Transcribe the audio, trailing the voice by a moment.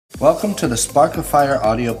Welcome to the Spark of Fire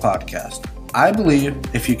audio podcast. I believe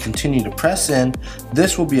if you continue to press in,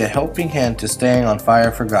 this will be a helping hand to staying on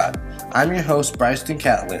fire for God. I'm your host, Bryson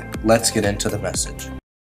Catlett. Let's get into the message.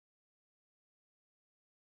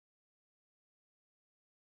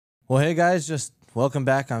 Well, hey guys, just welcome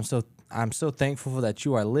back. I'm so thankful that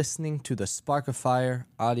you are listening to the Spark of Fire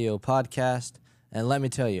audio podcast. And let me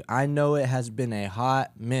tell you, I know it has been a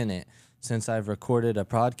hot minute since I've recorded a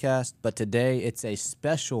podcast, but today it's a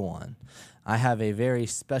special one. I have a very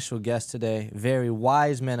special guest today, very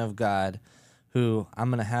wise man of God, who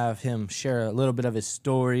I'm going to have him share a little bit of his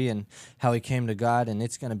story and how he came to God, and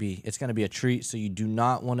it's going to be a treat, so you do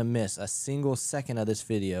not want to miss a single second of this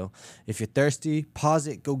video. If you're thirsty, pause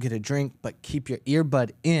it, go get a drink, but keep your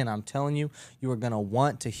earbud in. I'm telling you, you are going to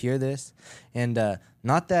want to hear this. And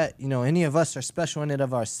not that, any of us are special in and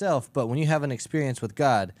of ourselves, but when you have an experience with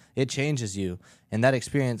God, it changes you. And that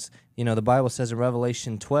experience, the Bible says in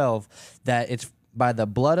Revelation 12 that it's by the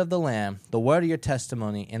blood of the Lamb, the word of your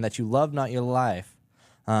testimony, and that you love not your life,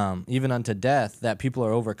 even unto death, that people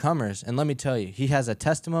are overcomers. And let me tell you, he has a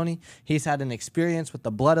testimony. He's had an experience with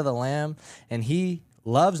the blood of the Lamb, and he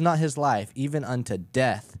loves not his life, even unto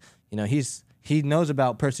death. He knows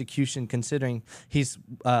about persecution, considering he's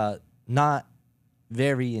not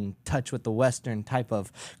very in touch with the Western type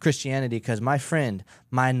of Christianity, because my friend,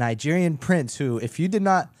 my Nigerian prince, who, if you did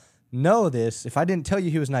not know this, if I didn't tell you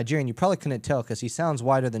he was Nigerian, you probably couldn't tell because he sounds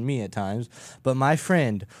whiter than me at times. But my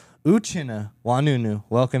friend, Uchenna, Nwannunu,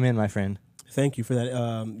 welcome in, my friend. Thank you for that,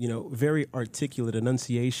 very articulate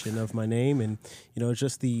enunciation of my name, and,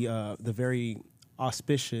 just the very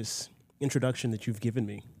auspicious introduction that you've given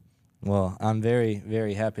me. Well, I'm very,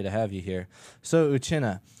 very happy to have you here. So,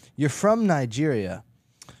 Uchenna, you're from Nigeria,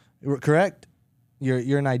 correct?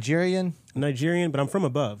 You're Nigerian? Nigerian, but I'm from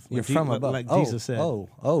above. You're from above. Like Jesus said.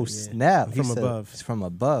 Yeah. Snap. I'm from above. He's from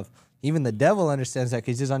above. Even the devil understands that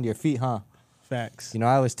because he's just under your feet, huh? Facts.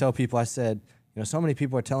 I always tell people, I said, so many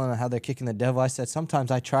people are telling how they're kicking the devil. I said,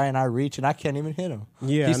 sometimes I try and I reach and I can't even hit him.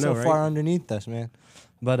 Yeah, he's I know, so far underneath us, man.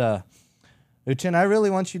 But, Uchenna, I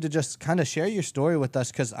really want you to just kind of share your story with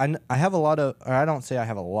us, because I have a lot of, or I don't say I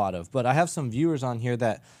have a lot of, but I have some viewers on here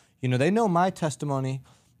that, they know my testimony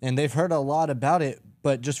and they've heard a lot about it,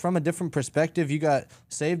 but just from a different perspective. You got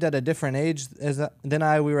saved at a different age than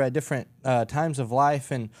I. We were at different times of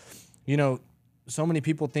life, and, so many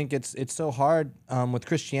people think it's so hard with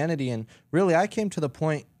Christianity, and really I came to the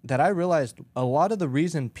point that I realized a lot of the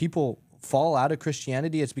reason people fall out of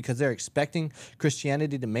Christianity is because they're expecting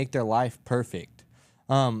Christianity to make their life perfect.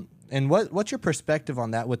 And what's your perspective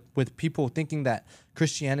on that with people thinking that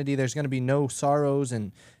Christianity, there's going to be no sorrows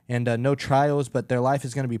and no trials, but their life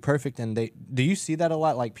is going to be perfect? And do you see that a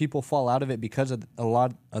lot? Like, people fall out of it because of a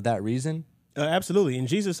lot of that reason? Absolutely. And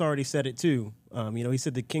Jesus already said it too. He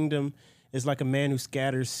said the kingdom is like a man who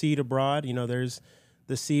scatters seed abroad. There's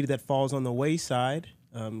the seed that falls on the wayside,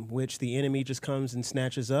 which the enemy just comes and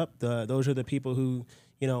snatches up. Those are the people who,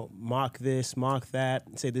 mock this, mock that,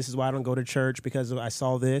 and say, this is why I don't go to church, because I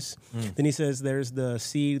saw this. Then he says there's the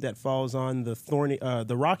seed that falls on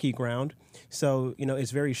the rocky ground. So,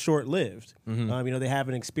 it's very short-lived. They have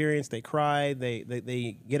an experience, they cry,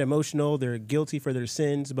 they get emotional, they're guilty for their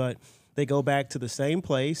sins, but they go back to the same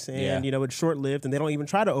place, and, it's short-lived, and they don't even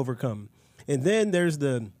try to overcome. And then there's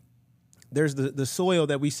the soil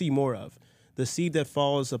that we see more of, the seed that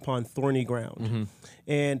falls upon thorny ground.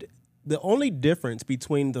 And the only difference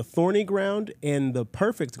between the thorny ground and the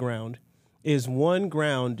perfect ground is one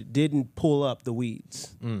ground didn't pull up the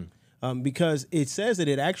weeds. Because it says that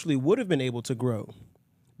it actually would have been able to grow,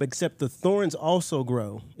 but except the thorns also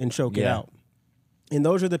grow and choke it out. And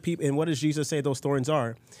those are the people. And what does Jesus say those thorns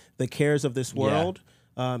are? The cares of this world.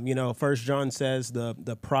 First John says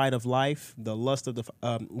the pride of life, the lust of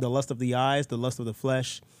the eyes, the lust of the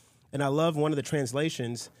flesh. And I love one of the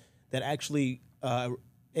translations that actually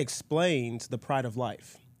explains the pride of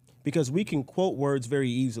life, because we can quote words very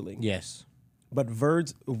easily. Yes. But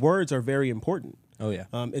words are very important. Oh, yeah.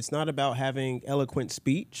 It's not about having eloquent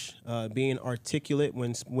speech, being articulate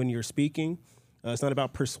when you're speaking. It's not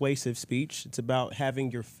about persuasive speech. It's about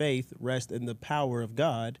having your faith rest in the power of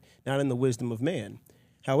God, not in the wisdom of man.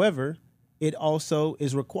 However, it also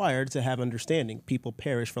is required to have understanding. People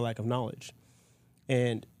perish for lack of knowledge.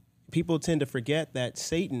 And people tend to forget that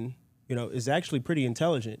Satan, is actually pretty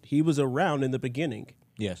intelligent. He was around in the beginning.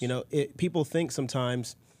 Yes. People think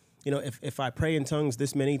sometimes, if I pray in tongues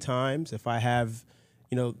this many times, if I have,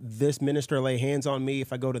 this minister lay hands on me,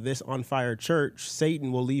 if I go to this on fire church,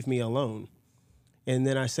 Satan will leave me alone. And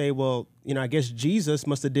then I say, well, I guess Jesus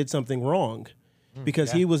must have did something wrong,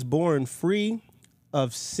 because he was born free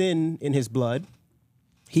of sin in his blood.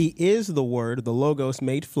 He is the Word, the Logos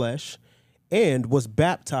made flesh, and was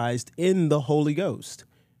baptized in the Holy Ghost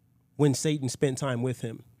when Satan spent time with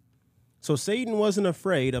him. So Satan wasn't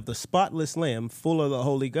afraid of the spotless lamb full of the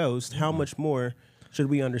Holy Ghost. How much more should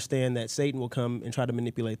we understand that Satan will come and try to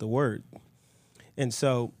manipulate the Word? And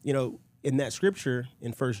so, in that scripture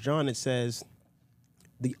in 1 John, it says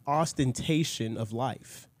the ostentation of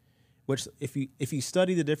life, which if you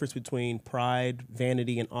study the difference between pride,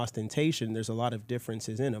 vanity, and ostentation, there's a lot of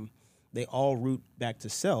differences in them. They all root back to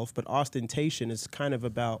self, but ostentation is kind of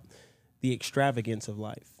about the extravagance of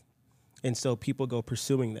life. And so people go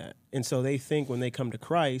pursuing that. And so they think when they come to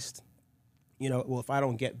Christ, well, if I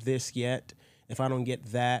don't get this yet, if I don't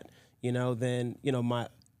get that, then,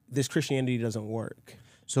 this Christianity doesn't work.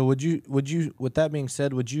 So with that being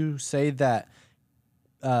said, would you say that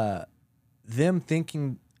them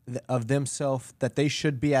thinking of themselves that they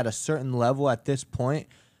should be at a certain level at this point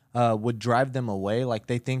would drive them away? Like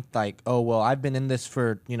they think like, oh, well, I've been in this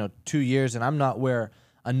for, 2 years and I'm not where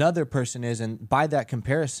another person is. And by that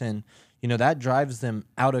comparison, that drives them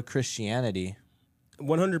out of Christianity.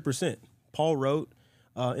 100%. Paul wrote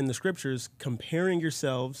in the scriptures, comparing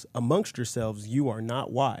yourselves amongst yourselves, you are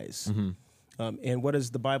not wise. Mm-hmm. And what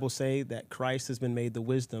does the Bible say? That Christ has been made the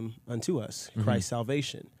wisdom unto us, Christ's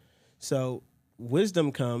salvation. So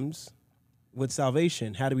wisdom comes with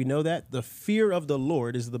salvation. How do we know that? The fear of the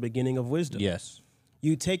Lord is the beginning of wisdom. Yes.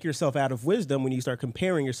 You take yourself out of wisdom when you start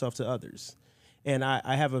comparing yourself to others. And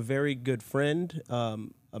I have a very good friend,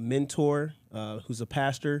 a mentor who's a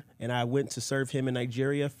pastor, and I went to serve him in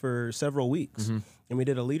Nigeria for several weeks. Mm-hmm. And we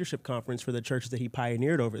did a leadership conference for the church that he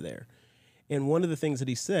pioneered over there. And one of the things that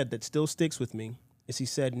he said that still sticks with me is he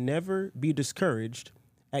said, never be discouraged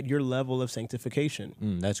at your level of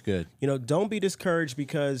sanctification. That's good. Don't be discouraged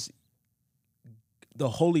because the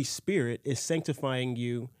Holy Spirit is sanctifying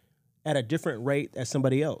you at a different rate as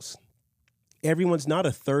somebody else. Everyone's not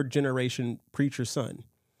a third generation preacher's son.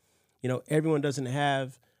 Everyone doesn't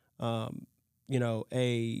have, a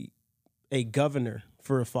governor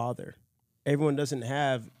for a father. Everyone doesn't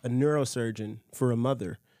have a neurosurgeon for a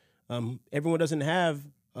mother. Everyone doesn't have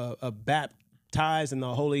a baptized in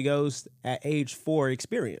the Holy Ghost at age 4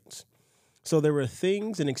 experience. So there were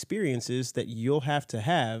things and experiences that you'll have to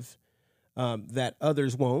have that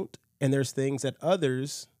others won't, and there's things that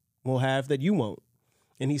others will have that you won't.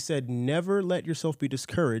 And he said, never let yourself be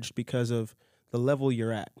discouraged because of the level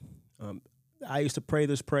you're at. I used to pray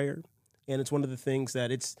this prayer, and it's one of the things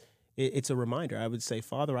that it's a reminder. I would say,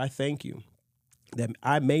 Father, I thank you that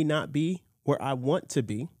I may not be where I want to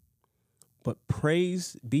be, but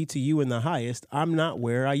praise be to you in the highest. I'm not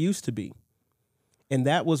where I used to be. And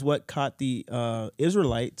that was what caught the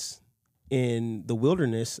Israelites in the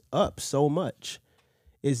wilderness up so much,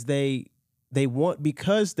 is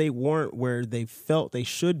because they weren't where they felt they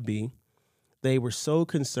should be, they were so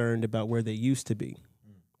concerned about where they used to be.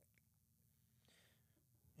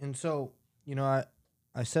 And so,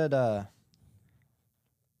 I said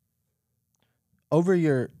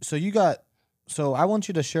so I want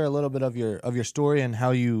you to share a little bit of your story and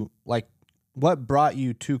how you, like, what brought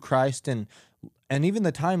you to Christ and even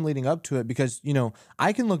the time leading up to it, because,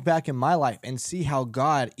 I can look back in my life and see how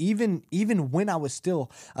God, even when I was still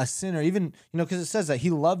a sinner, even, because it says that he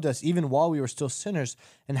loved us even while we were still sinners,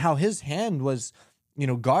 and how his hand was,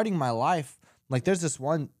 guarding my life. Like, there's this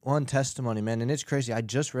one testimony, man, and it's crazy. I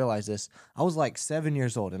just realized this. I was like 7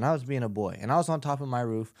 years old, and I was being a boy, and I was on top of my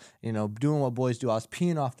roof, doing what boys do. I was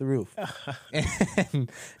peeing off the roof, and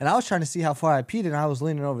I was trying to see how far I peed, and I was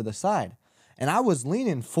leaning over the side, and I was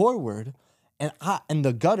leaning forward, and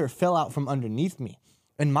the gutter fell out from underneath me,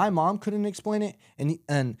 and my mom couldn't explain it,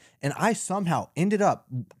 and I somehow ended up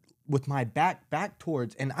with my back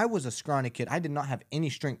towards, and I was a scrawny kid. I did not have any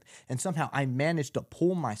strength, and somehow I managed to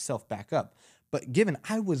pull myself back up. But given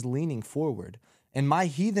I was leaning forward, and my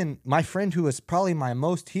friend who was probably my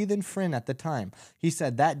most heathen friend at the time, he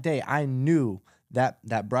said that day I knew that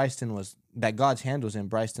God's hand was in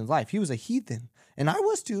Bryston's life. He was a heathen, and I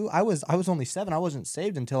was too. I was only 7. I wasn't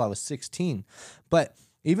saved until I was 16. But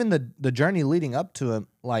even the journey leading up to him,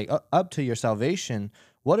 up to your salvation,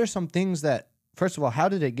 what are some things that, first of all, how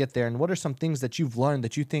did it get there? And what are some things that you've learned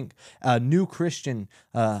that you think a new Christian,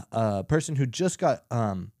 person who just got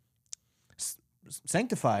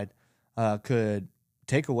sanctified, could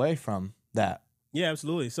take away from that? Yeah,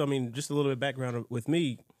 absolutely. So, just a little bit of background with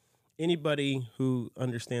me. Anybody who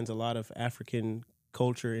understands a lot of African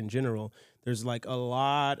culture in general, there's like a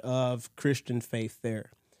lot of Christian faith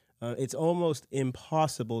there. It's almost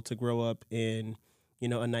impossible to grow up in,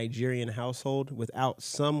 a Nigerian household without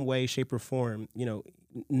some way, shape, or form,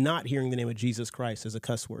 not hearing the name of Jesus Christ as a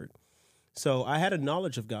cuss word. So I had a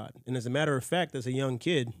knowledge of God. And as a matter of fact, as a young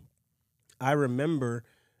kid, I remember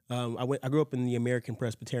I grew up in the American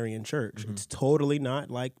Presbyterian Church. It's totally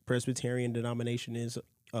not like Presbyterian denomination is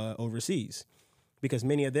overseas, because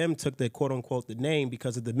many of them took the quote unquote the name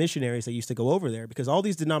because of the missionaries that used to go over there, because all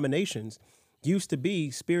these denominations used to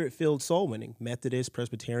be spirit-filled soul winning, Methodist,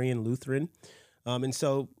 Presbyterian, Lutheran. And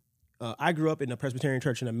so I grew up in a Presbyterian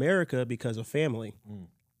church in America because of family.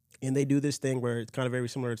 And they do this thing where it's kind of very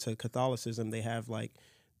similar to Catholicism. They have like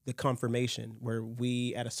the confirmation, where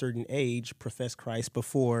we at a certain age profess Christ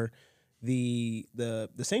before the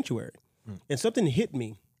sanctuary. And something hit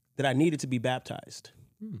me that I needed to be baptized.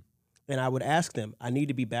 And I would ask them, I need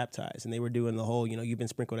to be baptized. And they were doing the whole, you've been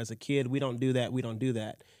sprinkled as a kid. We don't do that. We don't do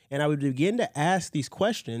that. And I would begin to ask these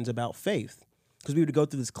questions about faith, because we would go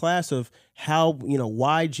through this class of how,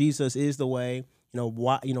 why Jesus is the way,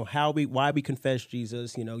 why we confess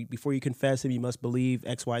Jesus. Before you confess him, you must believe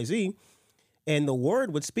X, Y, Z. And the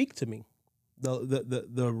word would speak to me. The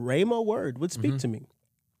Rhema word would speak to me.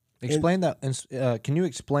 Explain that. Can you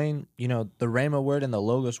explain, the Rhema word and the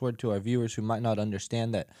Logos word to our viewers who might not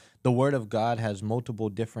understand that the Word of God has multiple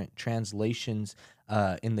different translations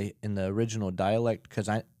in the original dialect? Because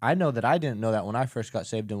I know that I didn't know that when I first got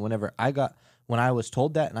saved, and when I was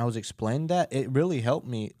told that and I was explained that, it really helped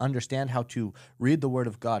me understand how to read the Word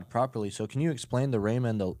of God properly. So can you explain the Rhema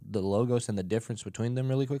and the Logos and the difference between them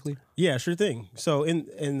really quickly? Yeah, sure thing. So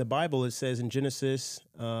in the Bible, it says in Genesis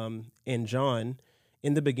and John,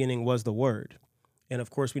 in the beginning was the Word. And of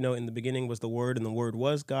course, we know in the beginning was the Word, and the Word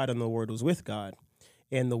was God, and the Word was with God.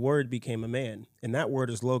 And the Word became a man. And that word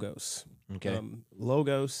is Logos. Okay.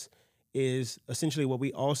 Logos is essentially what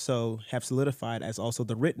we also have solidified as also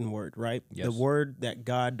the written word, right? Yes. The word that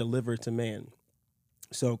God delivered to man.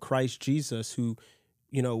 So Christ Jesus, who,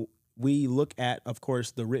 we look at, of course,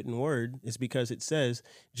 the written word, is because it says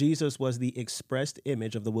Jesus was the expressed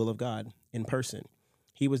image of the will of God in person.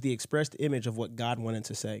 He was the expressed image of what God wanted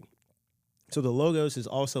to say. So the Logos is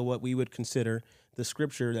also what we would consider the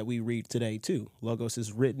scripture that we read today too. Logos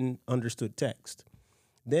is written, understood text.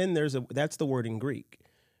 Then that's the word in Greek.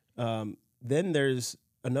 Then there's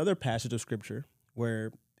another passage of scripture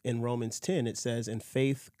where in Romans 10 it says, and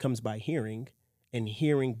faith comes by hearing, and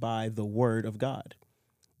hearing by the word of God.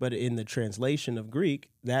 But in the translation of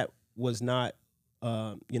Greek, that was not,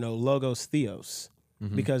 Logos theos.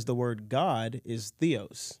 Because the word God is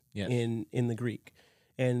theos in the Greek.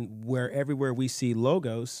 And everywhere we see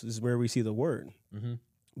Logos is where we see the word.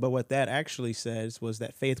 But what that actually says was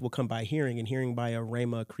that faith will come by hearing, and hearing by a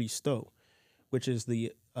Rhema Christo, which is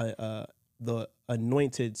the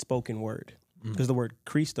anointed spoken word. Because the word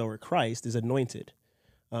Christo or Christ is anointed.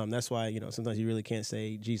 That's why, sometimes you really can't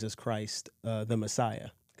say Jesus Christ, the Messiah,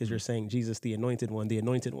 because you're saying Jesus, the anointed one, the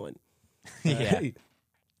anointed one.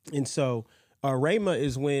 And so Rhema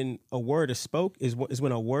is when a word is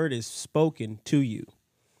when a word is spoken to you.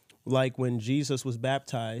 Like when Jesus was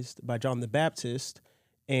baptized by John the Baptist,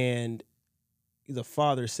 and the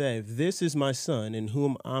Father said, "This is my Son, in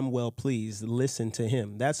whom I'm well pleased. Listen to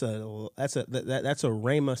him." That's a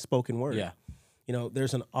Rhema spoken word. Yeah.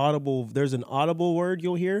 There's an audible word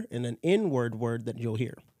you'll hear, and an inward word that you'll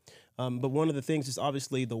hear. But one of the things is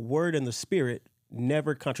obviously the word and the spirit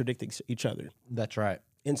never contradict each other. That's right.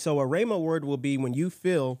 And so a Rhema word will be when you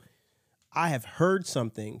feel, I have heard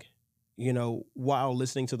something, while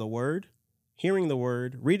listening to the word, hearing the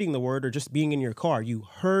word, reading the word, or just being in your car. You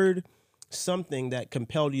heard something that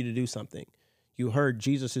compelled you to do something. You heard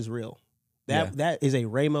Jesus is real. That is a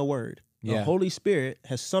Rhema word. The Holy Spirit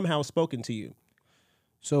has somehow spoken to you.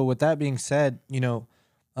 So with that being said,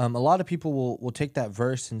 a lot of people will take that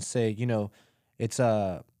verse and say, it's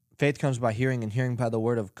faith comes by hearing, and hearing by the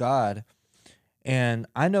word of God. And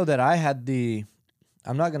I know that I had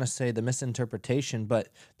I'm not going to say the misinterpretation, but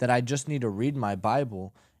that I just need to read my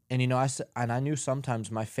Bible. And, I knew sometimes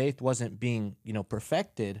my faith wasn't being,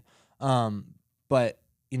 perfected. But,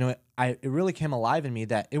 it really came alive in me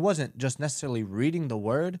that it wasn't just necessarily reading the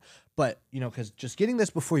word, but, because just getting this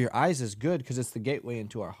before your eyes is good because it's the gateway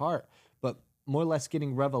into our heart. But more or less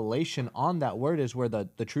getting revelation on that word is where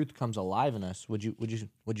the truth comes alive in us. Would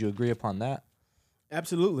you agree upon that?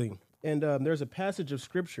 Absolutely. And there's a passage of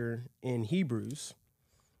scripture in Hebrews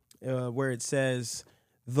where it says,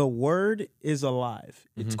 the word is alive.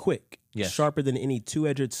 It's quick, sharper than any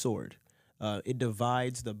two-edged sword. It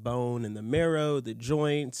divides the bone and the marrow, the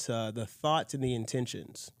joints, the thoughts and the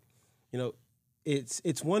intentions.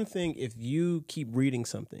 It's one thing if you keep reading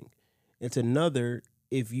something. It's another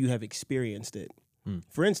if you have experienced it.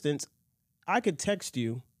 For instance, I could text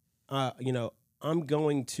you, I'm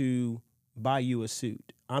going to buy you a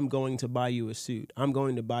suit. I'm going to buy you a suit. I'm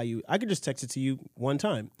going to buy you. I could just text it to you one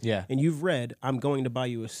time. Yeah. And you've read, I'm going to buy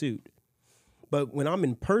you a suit. But when I'm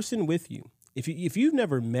in person with you, if you've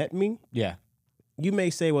never met me, Yeah. you may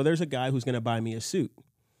say, well, there's a guy who's going to buy me a suit.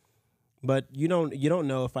 But you don't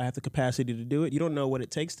know if I have the capacity to do it. You don't know what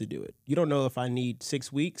it takes to do it. You don't know if I need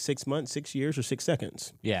 6 weeks, 6 months, 6 years, or 6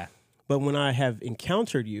 seconds. Yeah. But when I have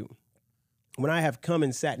encountered you, when I have come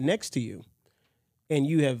and sat next to you, and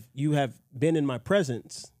you have been in my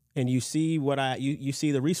presence, and you see you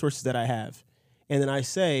see the resources that I have, and then I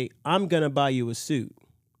say, I'm gonna buy you a suit.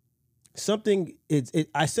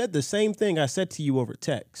 I said the same thing I said to you over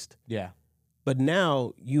text. Yeah. But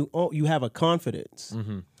now you have a confidence.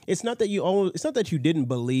 Mm-hmm. It's not that you didn't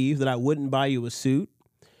believe that I wouldn't buy you a suit,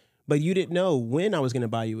 but you didn't know when I was going to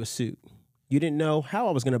buy you a suit. You didn't know how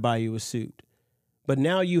I was going to buy you a suit. But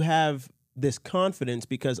now you have this confidence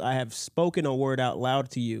because I have spoken a word out loud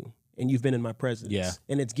to you and you've been in my presence. Yeah.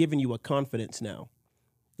 And it's given you a confidence now.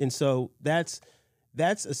 And so that's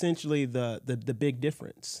essentially the big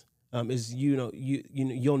difference. Is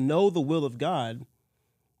you'll know the will of God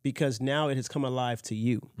because now it has come alive to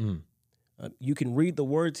you. Mm. You can read the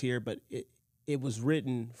words here, but it was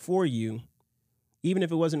written for you. Even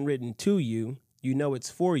if it wasn't written to you, you know it's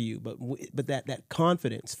for you. But that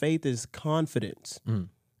confidence, faith is confidence. Mm.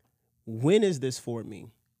 When is this for me?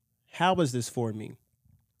 How is this for me?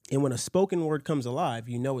 And when a spoken word comes alive,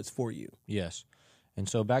 you know it's for you. Yes. And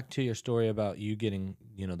so back to your story about you getting,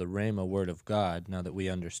 the Rhema word of God, now that we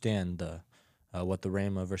understand what the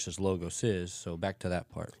Rhema versus Logos is. So back to that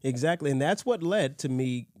part. Exactly. And that's what led to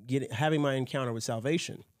me having my encounter with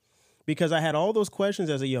salvation. Because I had all those questions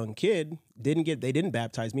as a young kid. They didn't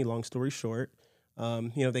baptize me, long story short.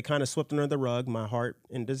 They kind of swept under the rug my heart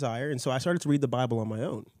and desire. And so I started to read the Bible on my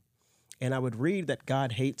own. And I would read that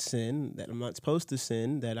God hates sin, that I'm not supposed to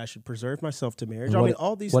sin, that I should preserve myself to marriage.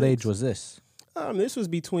 All these What things. age was this? This was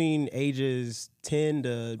between ages 10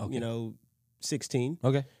 to, 16.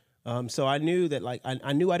 Okay. So I knew that,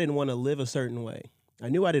 I knew I didn't want to live a certain way. I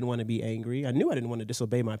knew I didn't want to be angry. I knew I didn't want to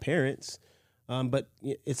disobey my parents. But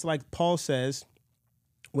it's like Paul says,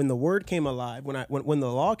 when the word came alive, when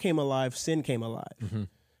the law came alive, sin came alive.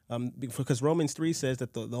 Mm-hmm. Because Romans 3 says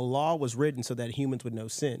that the law was written so that humans would know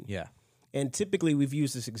sin. Yeah. And typically we've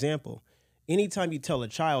used this example. Anytime you tell a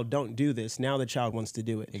child, don't do this, now the child wants to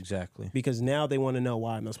do it. Exactly. Because now they want to know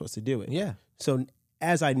why I'm not supposed to do it. Yeah. So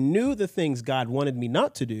as I knew the things God wanted me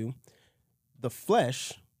not to do, the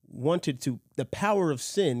flesh the power of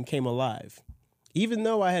sin came alive. Even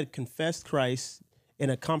though I had confessed Christ in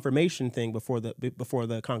a confirmation thing before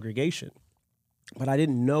the congregation, but I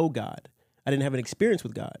didn't know God. I didn't have an experience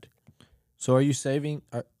with God. So are you saying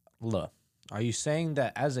that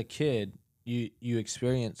as a kid you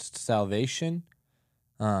experienced salvation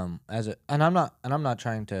and I'm not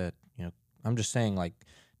trying to, I'm just saying,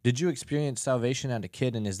 did you experience salvation at a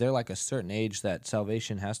kid, and is there a certain age that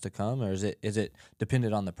salvation has to come, or is it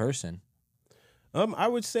dependent on the person? I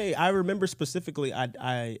would say I remember specifically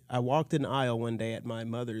I walked an aisle one day at my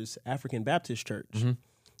mother's African Baptist church. Mm-hmm.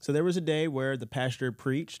 So there was a day where the pastor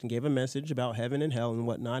preached and gave a message about heaven and hell and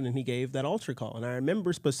whatnot, and he gave that altar call. And I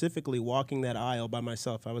remember specifically walking that aisle by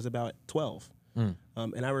myself. I was about 12. Mm.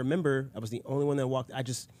 And I remember I was the only one that walked.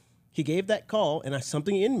 He gave that call, and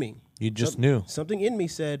something in me. You just knew. Something in me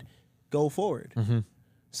said, go forward. Mm-hmm.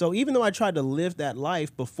 So even though I tried to live that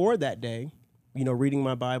life before that day, reading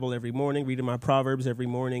my Bible every morning, reading my Proverbs every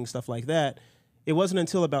morning, stuff like that, it wasn't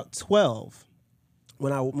until about 12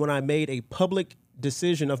 when I made a public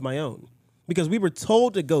decision of my own. Because we were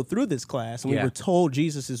told to go through this class, and we were told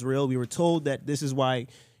Jesus is real. We were told that this is why,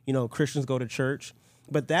 Christians go to church.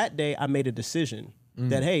 But that day I made a decision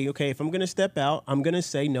that, hey, okay, if I'm going to step out, I'm going to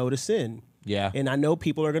say no to sin. Yeah. And I know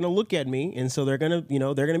people are going to look at me, and so they're going to,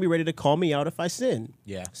 they're going to be ready to call me out if I sin.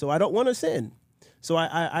 Yeah. So I don't want to sin. So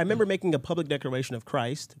I remember making a public declaration of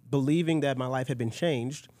Christ, believing that my life had been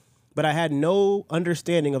changed, but I had no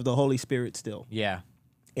understanding of the Holy Spirit still. Yeah.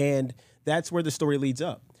 And that's where the story leads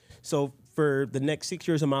up. So for the next 6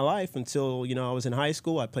 years of my life until, I was in high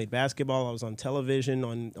school, I played basketball. I was on television,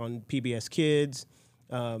 on PBS Kids.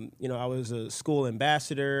 I was a school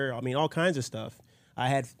ambassador. All kinds of stuff. I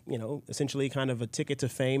had, essentially kind of a ticket to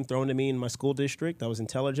fame thrown to me in my school district. I was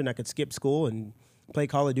intelligent. I could skip school and play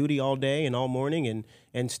Call of Duty all day and all morning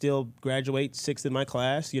and still graduate sixth in my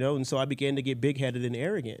class, and so I began to get big-headed and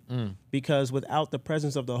arrogant because without the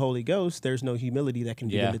presence of the Holy Ghost, there's no humility that can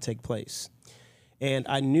begin to take place. And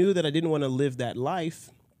I knew that I didn't want to live that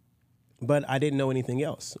life, but I didn't know anything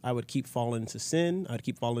else. I would keep falling into sin.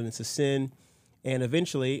 And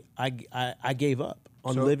eventually I gave up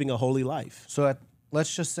on living a holy life. So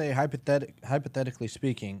let's just say hypothetically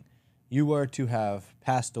speaking, you were to have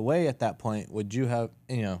passed away at that point, would you have,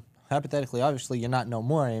 hypothetically, obviously you're not no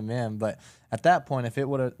more, amen, but at that point, if it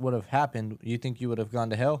would have happened, you think you would have gone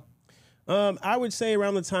to hell? I would say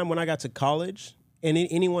around the time when I got to college, and in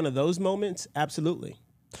any one of those moments, absolutely.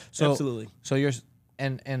 Absolutely. So you're,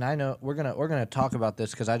 and I know we're gonna talk about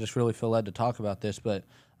this because I just really feel led to talk about this, but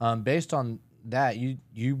based on that,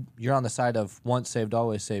 you're on the side of once saved,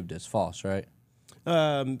 always saved is false, right?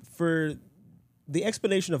 For the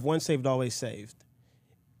explanation of once saved, always saved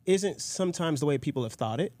isn't sometimes the way people have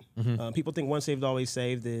thought it. People think once saved, always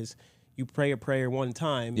saved is you pray a prayer one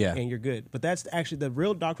time and you're good. But that's actually the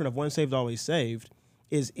real doctrine of once saved, always saved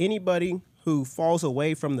is anybody who falls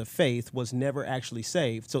away from the faith was never actually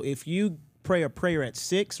saved. So if you pray a prayer at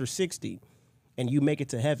 6 or 60 and you make it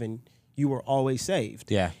to heaven, you were always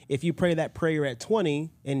saved. Yeah. If you pray that prayer at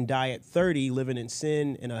 20 and die at 30 living in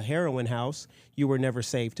sin in a heroin house, you were never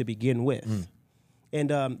saved to begin with.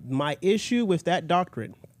 And my issue with that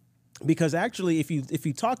doctrine, because actually if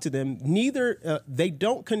you talk to them, they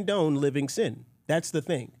don't condone living sin. That's the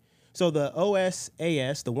thing. So the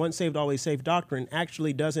OSAS, the once saved, always saved doctrine,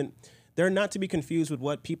 actually doesn't. They're not to be confused with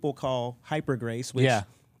what people call hyper grace, which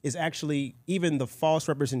is actually even the false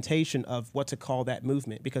representation of what to call that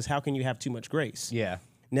movement. Because how can you have too much grace? Yeah.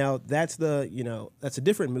 Now that's that's a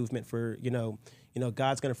different movement for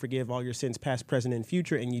God's going to forgive all your sins, past, present, and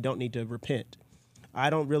future, and you don't need to repent. I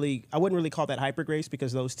wouldn't really call that hyper grace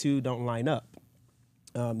because those two don't line up.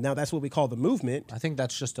 Now that's what we call the movement. I think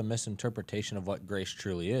that's just a misinterpretation of what grace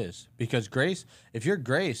truly is. Because grace, if you're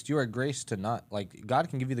graced, you are graced to not, like, God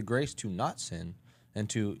can give you the grace to not sin and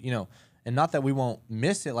to, and not that we won't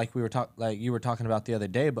miss it like you were talking about the other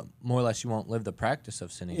day, but more or less you won't live the practice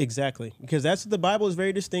of sinning. Exactly. Because the Bible is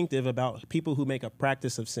very distinctive about people who make a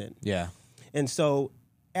practice of sin. Yeah. And so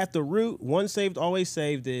at the root, once saved, always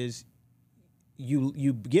saved is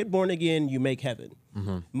you get born again, you make heaven.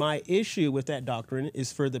 My issue with that doctrine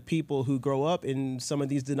is for the people who grow up in some of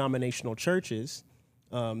these denominational churches.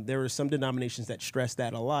 There are some denominations that stress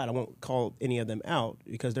that a lot. I won't call any of them out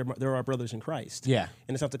because they're our brothers in Christ. Yeah.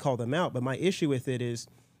 And it's not to call them out. But my issue with it is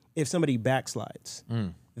if somebody backslides,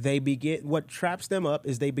 what traps them up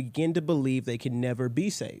is they begin to believe they can never be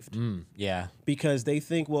saved. Yeah. Because they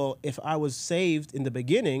think, well, if I was saved in the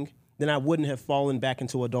beginning, then I wouldn't have fallen back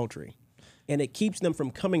into adultery. And it keeps them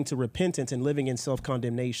from coming to repentance and living in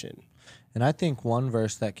self-condemnation. And I think one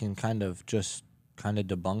verse that can kind of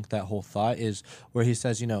debunk that whole thought is where he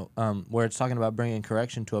says, where it's talking about bringing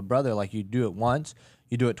correction to a brother, like you do it once,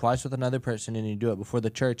 you do it twice with another person, and you do it before the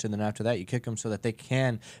church, and then after that you kick them so that they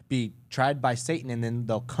can be tried by Satan, and then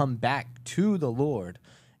they'll come back to the Lord.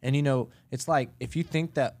 And, it's like if you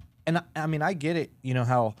think that, and I mean, I get it,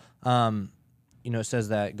 how... it says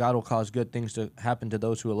that God will cause good things to happen to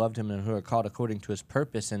those who loved him and who are called according to his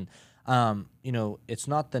purpose. And, it's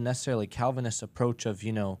not the necessarily Calvinist approach of,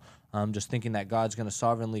 just thinking that God's going to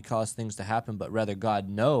sovereignly cause things to happen, but rather God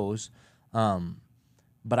knows.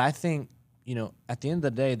 But I think, at the end of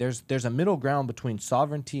the day, there's a middle ground between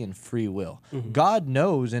sovereignty and free will. God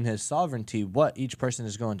knows in his sovereignty what each person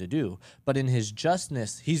is going to do, but in his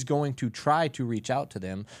justness, he's going to try to reach out to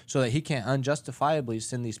them so that he can't unjustifiably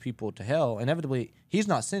send these people to hell. Inevitably, he's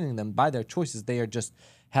not sending them by their choices. They are just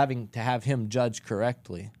having to have him judge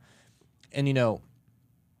correctly. And,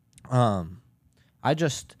 I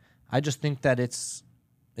just think that it's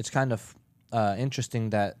kind of interesting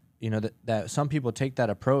that that some people take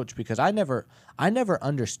that approach, because I never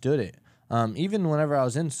understood it. Even whenever I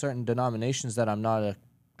was in certain denominations that I'm not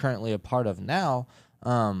currently a part of now,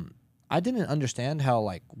 I didn't understand how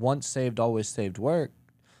once saved, always saved worked.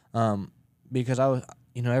 Because I was,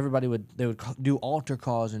 everybody would do altar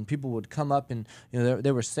calls, and people would come up and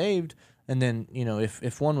they were saved, and then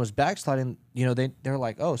if one was backsliding, they're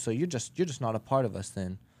like, oh, so you're just not a part of us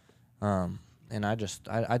then. And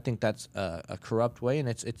I think that's a corrupt way, and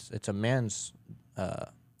it's a man's.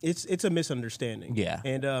 It's a misunderstanding. Yeah.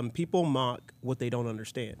 And people mock what they don't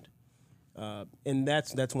understand, and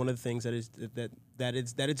that's one of the things that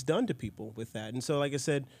it's done to people with that. And so, like I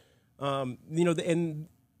said, and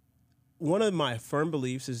one of my firm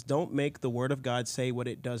beliefs is don't make the Word of God say what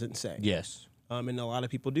it doesn't say. Yes. And a lot of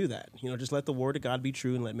people do that. Just let the Word of God be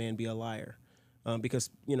true and let man be a liar, because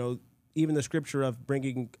even the scripture of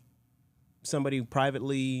bringing somebody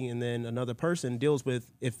privately and then another person deals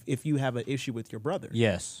with if you have an issue with your brother.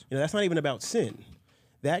 Yes. That's not even about sin.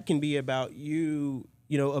 That can be about you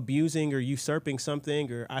abusing or usurping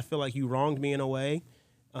something, or I feel like you wronged me in a way,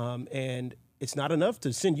 and it's not enough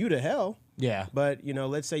to send you to hell. Yeah. But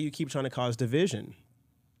let's say you keep trying to cause division,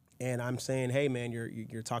 and I'm saying, hey man,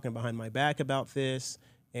 you're talking behind my back about this,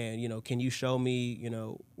 and can you show me,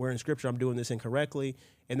 where in Scripture I'm doing this incorrectly?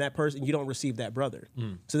 And that person, you don't receive that brother.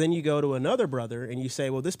 So then you go to another brother and you say,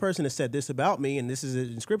 well, this person has said this about me, and this is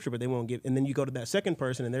in Scripture, but they won't give. And then you go to that second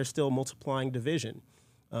person, and they're still multiplying division,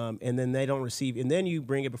 and then they don't receive. And then you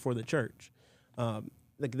bring it before the church.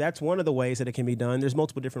 Like that's one of the ways that it can be done. There's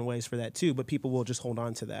multiple different ways for that too, but people will just hold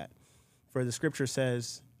on to that. For the Scripture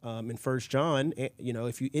says in 1 John,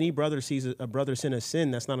 if any brother sees a brother sin a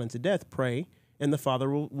sin that's not unto death, pray, and the Father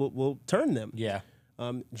will turn them. Yeah.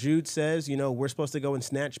 Jude says, we're supposed to go and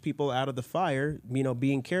snatch people out of the fire,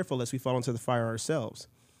 being careful lest we fall into the fire ourselves.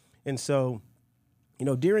 And so,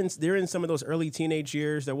 during some of those early teenage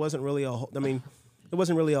years, there wasn't really a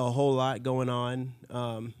whole lot going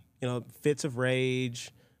on. Fits of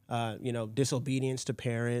rage, disobedience to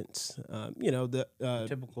parents, the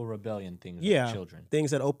typical rebellion things with children. Things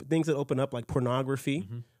that open up like pornography.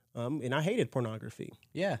 And I hated pornography.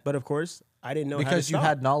 Yeah. But of course, I didn't know how to because you stop.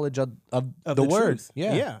 had knowledge of the word. Truth.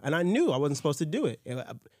 Yeah. Yeah. And I knew I wasn't supposed to do it.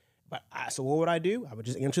 So what would I do? I would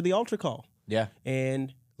just answer the altar call. Yeah.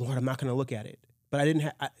 And Lord, I'm not going to look at it. But I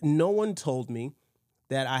didn't no one told me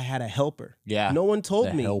that I had a helper. Yeah. No one told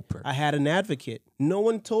The me helper. I had an advocate. No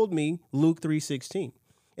one told me Luke 3:16.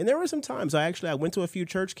 And there were some times I went to a few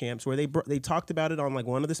church camps where they talked about it on like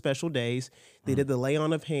one of the special days. They did the lay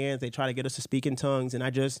on of hands. They try to get us to speak in tongues, and I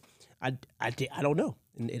don't know.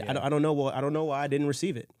 And I don't know. I don't know why I didn't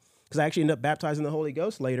receive it, because I actually ended up baptizing the Holy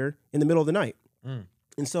Ghost later in the middle of the night.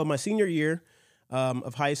 And so my senior year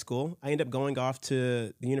of high school, I ended up going off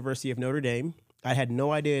to the University of Notre Dame. I had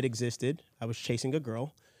no idea it existed. I was chasing a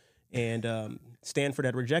girl, and Stanford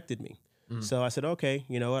had rejected me. So I said, okay,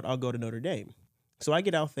 you know what? I'll go to Notre Dame. So I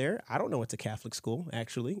get out there. I don't know it's a Catholic school,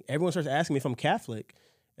 actually. Everyone starts asking me if I'm Catholic.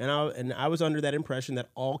 And I was under that impression that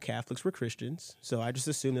all Catholics were Christians. So I just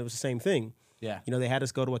assumed it was the same thing. Yeah. They had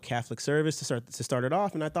us go to a Catholic service to start it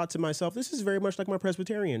off. And I thought to myself, this is very much like my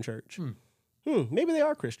Presbyterian church. Maybe they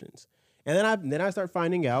are Christians. And then I start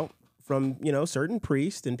finding out from, certain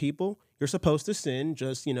priests and people, you're supposed to sin,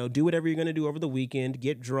 just, do whatever you're going to do over the weekend,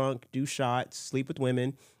 get drunk, do shots, sleep with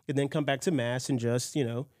women, and then come back to Mass and just,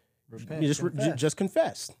 just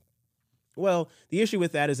confess. Well, the issue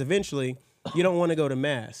with that is eventually you don't want to go to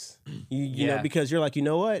Mass, you know, because you're like, you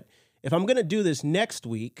know what? If I'm going to do this next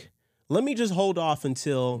week, let me just hold off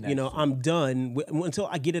until, I'm done, until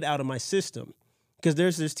I get it out of my system. Because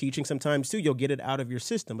there's this teaching sometimes, too, you'll get it out of your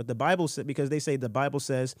system. But the Bible says, because they say the Bible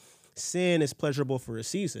says sin is pleasurable for a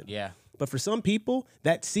season. Yeah. But for some people,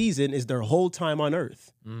 that season is their whole time on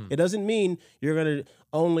earth. It doesn't mean you're going to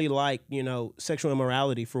only like, sexual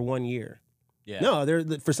immorality for 1 year. Yeah. No,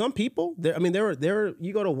 for some people, you go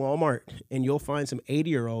to Walmart and you'll find some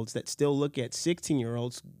 80-year-olds that still look at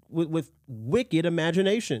 16-year-olds with wicked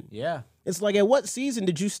imagination. Yeah. It's like, at what season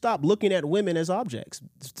did you stop looking at women as objects?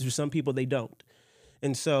 To some people, they don't.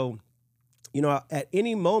 And so, at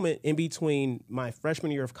any moment in between my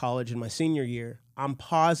freshman year of college and my senior year, I'm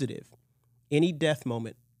positive any death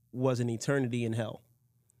moment was an eternity in hell,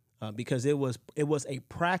 because it was a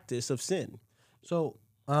practice of sin. So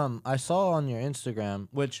I saw on your Instagram,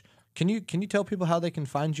 which can you tell people how they can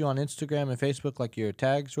find you on Instagram and Facebook, like your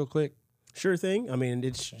tags, real quick? Sure thing. I mean,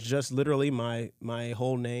 it's just literally my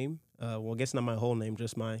whole name. Well, I guess not my whole name,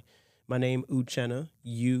 just my name, Uchenna,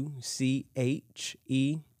 Uchenna,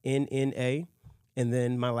 and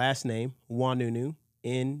then my last name, Nwannunu,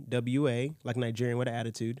 Nwa, like Nigerian with an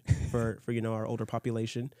attitude for our older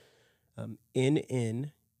population,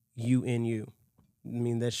 Nnunu. I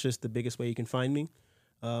mean, that's just the biggest way you can find me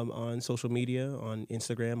on social media, on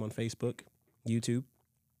Instagram, on Facebook, YouTube.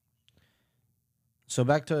 So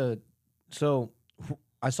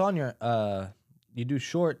I saw on your you do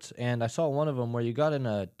shorts, and I saw one of them where you got in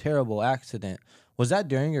a terrible accident. Was that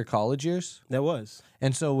during your college years? That was.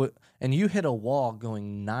 And so, and you hit a wall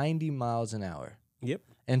going 90 miles an hour. Yep.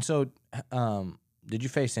 And so, did you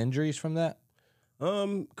face injuries from that?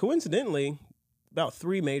 Coincidentally, about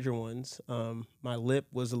 3 major ones. My lip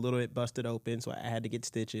was a little bit busted open, so I had to get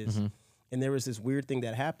stitches. Mm-hmm. And there was this weird thing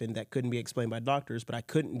that happened that couldn't be explained by doctors, but I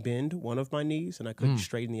couldn't bend one of my knees, and I couldn't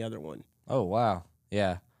straighten the other one. Oh, wow.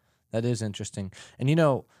 Yeah. That is interesting. And,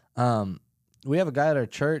 we have a guy at our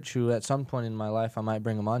church who at some point in my life, I might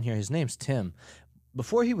bring him on here. His name's Tim.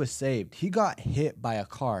 Before he was saved, he got hit by a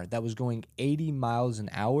car that was going 80 miles an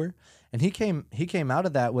hour. And he came out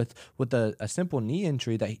of that with a simple knee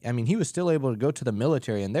injury that, he was still able to go to the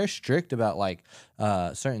military. And they're strict about,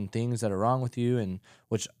 certain things that are wrong with you, and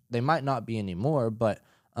which they might not be anymore. But,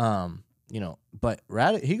 he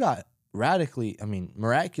got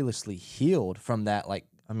miraculously healed from that,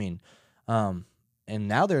 and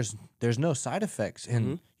now there's no side effects.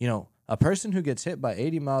 And a person who gets hit by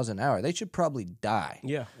 80 miles an hour, they should probably die.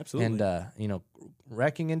 Yeah, absolutely. And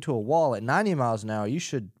wrecking into a wall at 90 miles an hour, you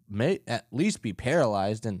should at least be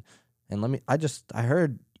paralyzed. And I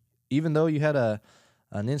heard, even though you had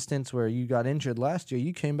an instance where you got injured last year,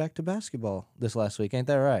 you came back to basketball this last week. Ain't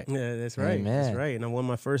that right? Yeah, that's right. Amen. That's right. And I won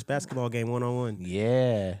my first basketball game 1-on-1.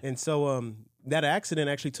 Yeah. And so that accident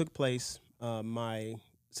actually took place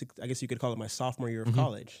I guess you could call it my sophomore year of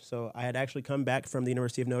college. So I had actually come back from the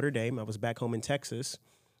University of Notre Dame. I was back home in Texas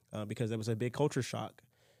because there was a big culture shock.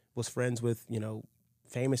 Was friends with,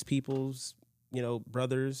 famous people's,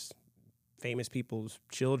 brothers, famous people's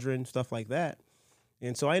children, stuff like that.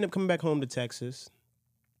 And so I ended up coming back home to Texas,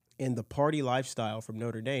 and the party lifestyle from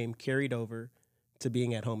Notre Dame carried over to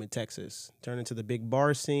being at home in Texas, turned into the big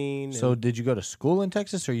bar scene. So did you go to school in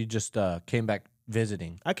Texas, or you just came back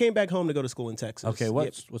visiting? I came back home to go to school in Texas. Okay,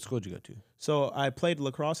 what school did you go to? So I played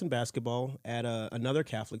lacrosse and basketball at another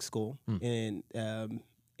Catholic school in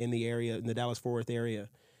the area, in the Dallas-Fort Worth area.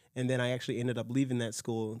 And then I actually ended up leaving that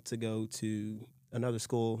school to go to another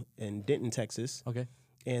school in Denton, Texas. Okay.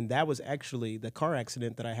 And that was actually, the car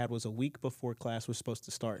accident that I had was a week before class was supposed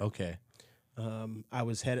to start. Okay. I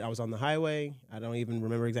was on the highway. I don't even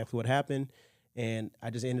remember exactly what happened. And I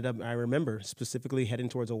just ended up, I remember specifically heading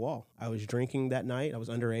towards a wall. I was drinking that night. I was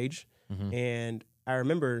underage. And I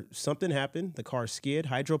remember something happened. The car skid,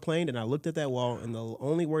 hydroplaned, and I looked at that wall, and the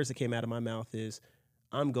only words that came out of my mouth is,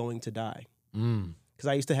 I'm going to die. Because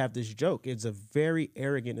I used to have this joke. It's a very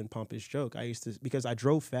arrogant and pompous joke. Because I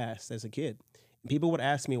drove fast as a kid. And people would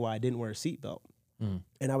ask me why I didn't wear a seatbelt.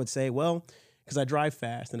 And I would say, well, because I drive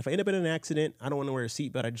fast. And if I end up in an accident, I don't want to wear a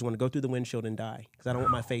seatbelt. I just want to go through the windshield and die because I don't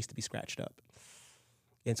want my face to be scratched up.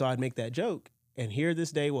 And so I'd make that joke. And here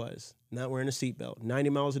this day was, not wearing a seatbelt, 90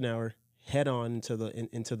 miles an hour, head on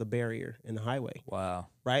into the barrier in the highway. Wow.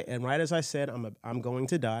 Right? And right as I said, I'm going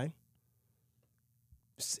to die,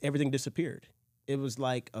 everything disappeared. It was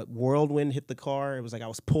like a whirlwind hit the car. It was like I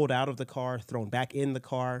was pulled out of the car, thrown back in the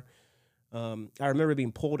car. I remember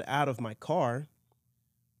being pulled out of my car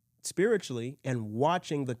spiritually and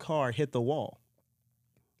watching the car hit the wall.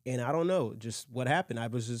 And I don't know just what happened.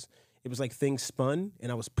 It was like things spun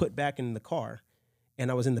and I was put back in the car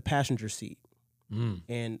and I was in the passenger seat.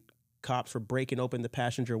 And cops were breaking open the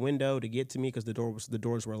passenger window to get to me because the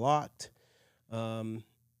doors were locked.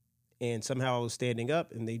 And somehow I was standing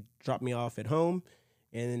up and they dropped me off at home.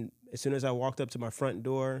 And as soon as I walked up to my front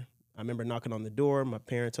door, I remember knocking on the door, my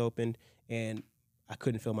parents opened, and I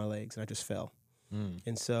couldn't feel my legs and I just fell.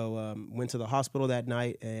 And so went to the hospital that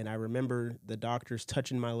night, and I remember the doctors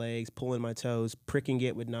touching my legs, pulling my toes, pricking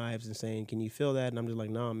it with knives and saying, "Can you feel that?" And I'm just like,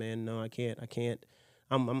 "No, man, no, I can't.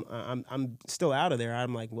 I'm still out of there."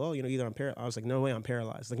 I'm like, "Well, either I'm paralyzed." I was like, "No way I'm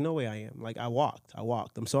paralyzed." Like, "No way I am." Like, I walked.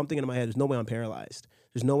 So I'm thinking in my head, there's no way I'm paralyzed.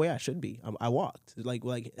 There's no way I should be. I walked. Like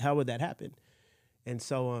how would that happen? And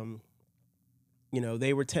so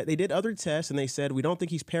they did other tests and they said, "We don't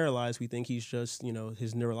think he's paralyzed. We think he's just,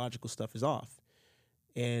 his neurological stuff is off."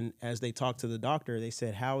 And as they talked to the doctor, they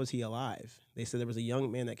said, "How is he alive?" They said there was a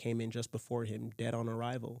young man that came in just before him, dead on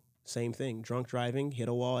arrival. Same thing, drunk driving, hit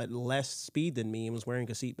a wall at less speed than me and was wearing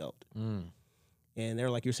a seatbelt. And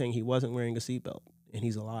they're like, "You're saying he wasn't wearing a seatbelt and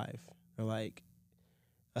he's alive?" They're like,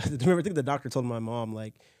 I think the doctor told my mom,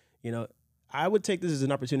 like, I would take this as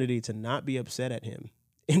an opportunity to not be upset at him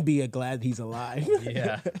and be glad he's alive.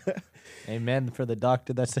 Yeah. Amen for the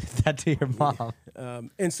doctor that said that to your mom.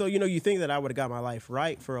 And so, you think that I would have got my life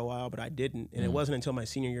right for a while, but I didn't. And it wasn't until my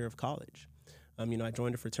senior year of college. I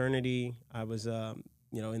joined a fraternity. I was, in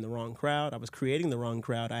the wrong crowd. I was creating the wrong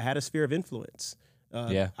crowd. I had a sphere of influence.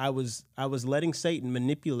 I was letting Satan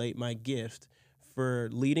manipulate my gift for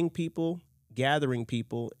leading people, gathering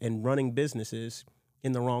people, and running businesses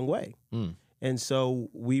in the wrong way. And so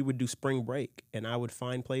we would do spring break, and I would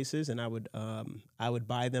find places, and I would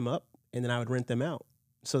buy them up, and then I would rent them out,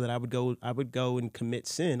 so that I would go and commit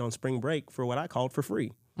sin on spring break for what I called for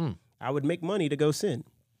free. I would make money to go sin,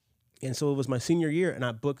 and so it was my senior year, and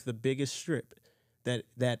I booked the biggest strip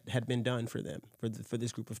that had been done for them for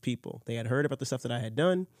this group of people. They had heard about the stuff that I had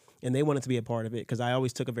done, and they wanted to be a part of it because I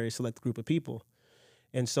always took a very select group of people,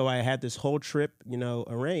 and so I had this whole trip,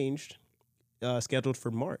 arranged. Scheduled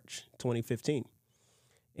for March 2015.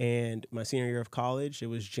 And my senior year of college, it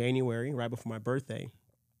was January, right before my birthday.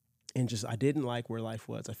 And I didn't like where life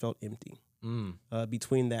was. I felt empty.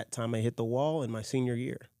 Between that time I hit the wall and my senior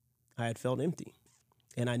year, I had felt empty.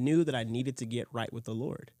 And I knew that I needed to get right with the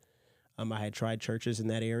Lord. I had tried churches in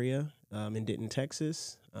that area in Denton,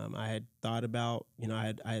 Texas. I had thought about,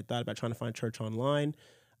 I had thought about trying to find church online.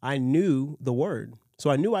 I knew the word.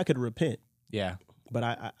 So I knew I could repent. Yeah.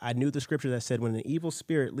 But I knew the scripture that said when an evil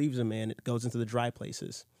spirit leaves a man, it goes into the dry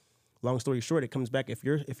places. Long story short, it comes back. If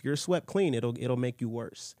you're swept clean, it'll make you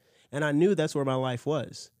worse. And I knew that's where my life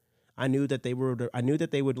was. I knew that they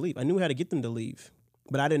would leave. I knew how to get them to leave,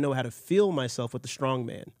 but I didn't know how to fill myself with the strong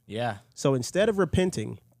man. Yeah. So instead of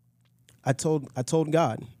repenting, I told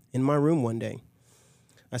God in my room one day,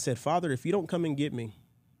 I said, Father, if you don't come and get me,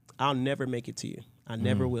 I'll never make it to you. I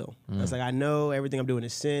never will. I was like, I know everything I'm doing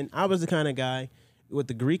is sin. I was the kind of guy with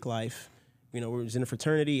the Greek life, we was in a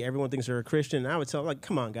fraternity. Everyone thinks they're a Christian. And I would tell, like,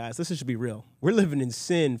 come on, guys, let's just be real. We're living in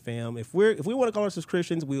sin, fam. If we want to call ourselves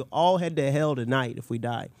Christians, we'll all head to hell tonight if we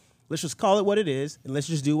die. Let's just call it what it is, and let's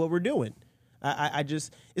just do what we're doing.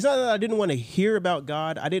 It's not that I didn't want to hear about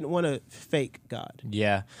God. I didn't want to fake God.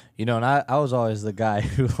 Yeah. And I was always the guy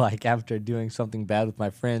who, like, after doing something bad with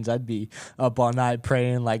my friends, I'd be up all night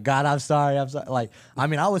praying, like, God, I'm sorry. Like,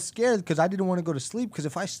 I was scared because I didn't want to go to sleep because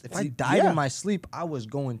if I died in my sleep, I was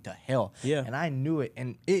going to hell. Yeah. And I knew it,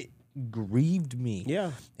 and it grieved me.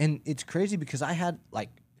 Yeah. And it's crazy because I had,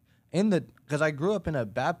 like, because I grew up in a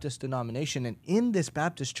Baptist denomination, and in this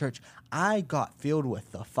Baptist church, I got filled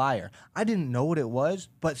with the fire. I didn't know what it was,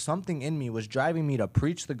 but something in me was driving me to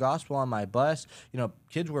preach the gospel on my bus.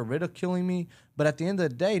 Kids were ridiculing me, but at the end of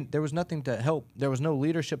the day, there was nothing to help. There was no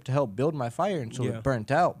leadership to help build my fire, and so it burnt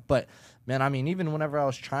out. But man, even whenever I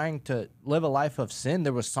was trying to live a life of sin,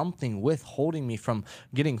 there was something withholding me from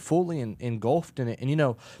getting fully engulfed in it.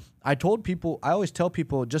 And I always tell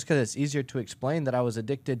people, just because it's easier to explain, that I was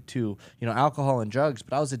addicted to, alcohol and drugs,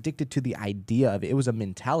 but I was addicted to the idea of it. It was a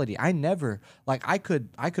mentality. I never, I could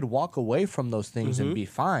walk away from those things and be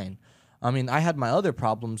fine. I had my other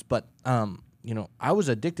problems, but, I was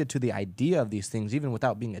addicted to the idea of these things, even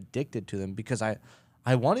without being addicted to them, because I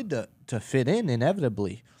wanted to fit in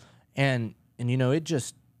inevitably. And it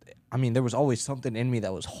just, there was always something in me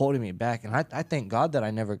that was holding me back. And I thank God that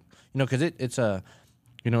I never, because it's a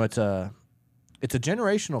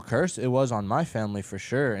generational curse. It was on my family for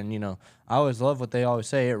sure. And, I always love what they always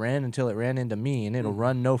say. It ran until it ran into me, and it'll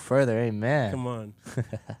run no further. Amen. Come on.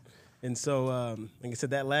 And so, like I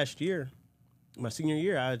said, that last year, my senior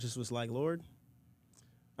year, I just was like, Lord,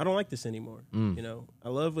 I don't like this anymore. I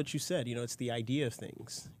love what you said. It's the idea of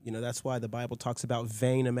things. That's why the Bible talks about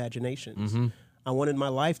vain imaginations. I wanted my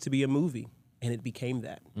life to be a movie, and it became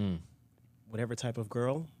that. Whatever type of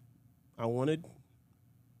girl I wanted,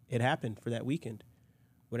 it happened for that weekend.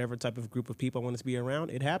 Whatever type of group of people I wanted to be around,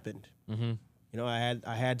 it happened.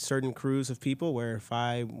 I had certain crews of people where if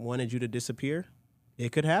I wanted you to disappear,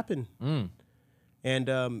 it could happen. And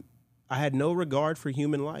I had no regard for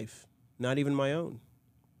human life, not even my own.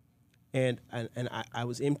 And I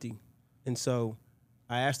was empty. And so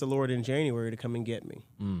I asked the Lord in January to come and get me.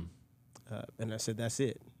 And I said, that's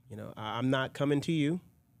it. I'm not coming to you.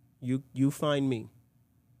 You find me.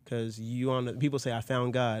 Because people say I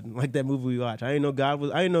found God, like that movie we watched. I didn't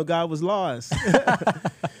know God was lost.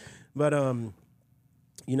 But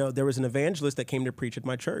there was an evangelist that came to preach at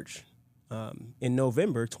my church in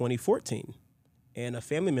November 2014, and a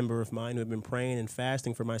family member of mine who had been praying and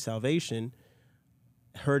fasting for my salvation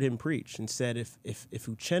heard him preach and said, if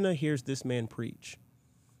Uchenna hears this man preach,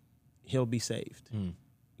 he'll be saved. And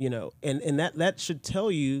that should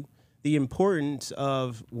tell you the importance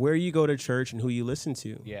of where you go to church and who you listen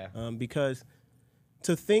to. Yeah. Because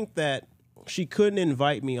to think that she couldn't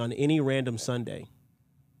invite me on any random Sunday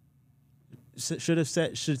should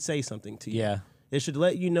say something to you. Yeah. It should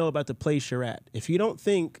let you know about the place you're at. If you don't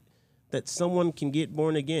think that someone can get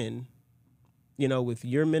born again, with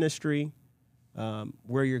your ministry,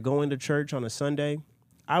 where you're going to church on a Sunday,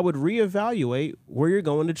 I would reevaluate where you're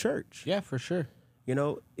going to church. Yeah, for sure.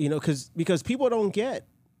 Because people don't get.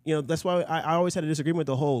 That's why I always had a disagreement with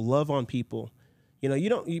the whole love on people.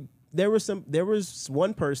 There was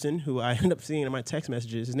one person who I ended up seeing in my text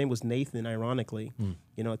messages. His name was Nathan, ironically,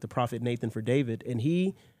 like the prophet Nathan for David. And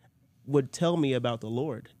he would tell me about the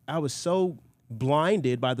Lord. I was so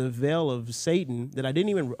blinded by the veil of Satan that I didn't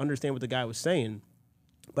even understand what the guy was saying.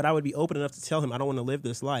 But I would be open enough to tell him, I don't want to live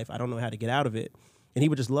this life. I don't know how to get out of it. And he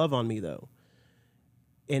would just love on me, though.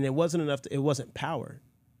 And it wasn't enough. It wasn't power.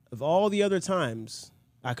 Of all the other times,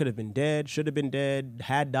 I could have been dead, should have been dead,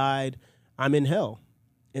 had died. I'm in hell.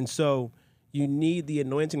 And so you need the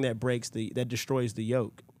anointing that destroys the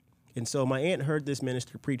yoke. And so my aunt heard this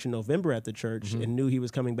minister preach in November at the church and knew he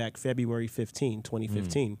was coming back February 15,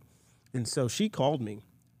 2015. And so she called me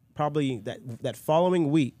probably that following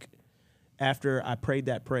week after I prayed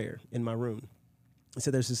that prayer in my room. He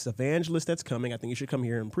said, there's this evangelist that's coming. I think you should come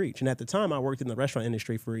here and preach. And at the time, I worked in the restaurant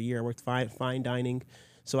industry for a year. I worked fine dining.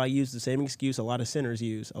 So I used the same excuse a lot of sinners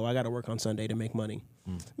use. Oh, I got to work on Sunday to make money.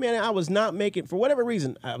 Man, I was not making, for whatever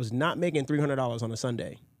reason, I was not making $300 on a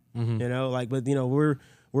Sunday. You know, like, but, you know, we're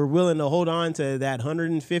willing to hold on to that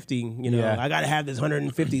 150, you know, I got to have this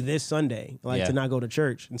 150 this Sunday, like to not go to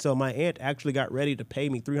church. And so my aunt actually got ready to pay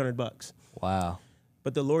me $300. Wow.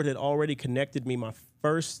 But the Lord had already connected me my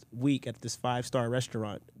first week at this 5-star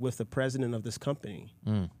restaurant with the president of this company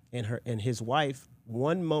and his wife.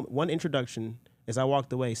 One introduction as I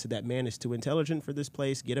walked away said, that man is too intelligent for this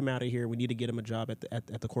place. Get him out of here. We need to get him a job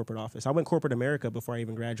at the corporate office. I went corporate America before I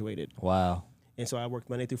even graduated. Wow. And so I worked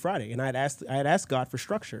Monday through Friday, and I had asked God for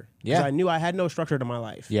structure. Yeah. I knew I had no structure to my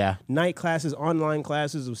life. Yeah. Night classes, online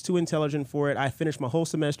classes, was too intelligent for it. I finished my whole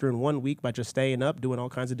semester in 1 week by just staying up, doing all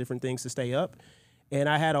kinds of different things to stay up. And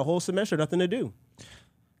I had a whole semester, nothing to do.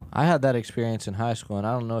 I had that experience in high school, and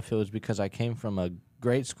I don't know if it was because I came from a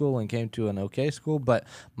great school and came to an okay school, but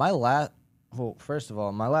first of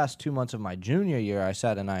all, my last 2 months of my junior year, I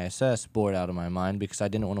sat in ISS bored out of my mind because I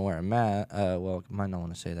didn't want to wear a mask. Well, I might not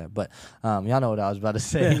want to say that, but y'all know what I was about to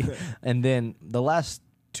say. And then the last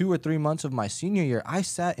 2 or 3 months of my senior year, I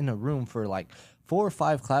sat in a room for like 4 or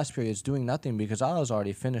 5 class periods doing nothing because I was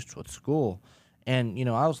already finished with school. And, you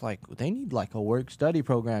know, I was like, they need like a work-study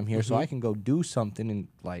program here so I can go do something. And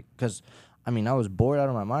like, because, I mean, I was bored out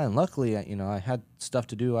of my mind. Luckily, you know, I had stuff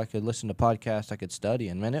to do. I could listen to podcasts. I could study.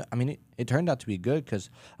 And, man, it turned out to be good because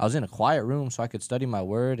I was in a quiet room so I could study my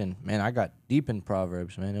word. And, man, I got deep in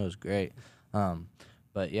Proverbs, man. It was great.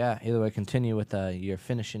 But, yeah, either way, continue with your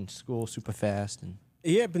finishing school super fast. And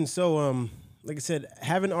yeah, and so, like I said,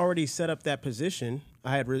 having already set up that position,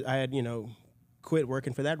 I had, you know, quit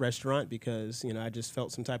working for that restaurant because, you know, I just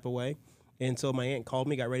felt some type of way. And so my aunt called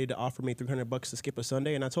me, got ready to offer me $300 to skip a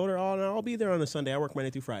Sunday. And I told her, oh, no, I'll be there on a Sunday. I work Monday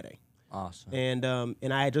through Friday. Awesome. And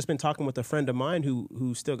I had just been talking with a friend of mine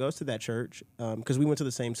who still goes to that church because we went to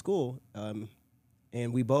the same school.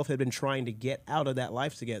 And we both had been trying to get out of that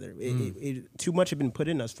life together. Too much had been put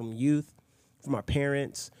in us from youth, from our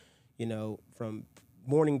parents, you know, from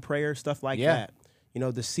morning prayer, stuff like that. You know,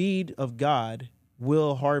 the seed of God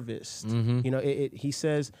will harvest. You know, he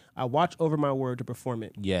says, I watch over my word to perform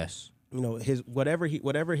it. Yes. You know, whenever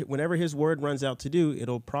his word runs out to do,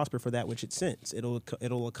 it'll prosper for that which it sends.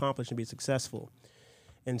 It'll accomplish and be successful.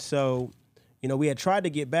 And so, you know, we had tried to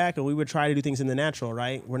get back, and we would try to do things in the natural,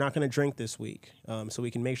 right? We're not going to drink this week, so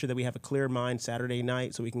we can make sure that we have a clear mind Saturday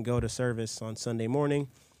night, so we can go to service on Sunday morning.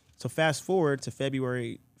 So fast forward to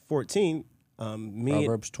February 14th.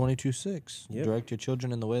 Proverbs 22:6. Direct your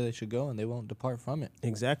children in the way they should go, and they won't depart from it.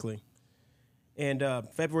 Exactly. And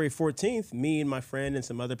February 14th, me and my friend and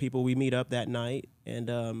some other people, we meet up that night,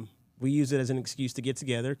 and we use it as an excuse to get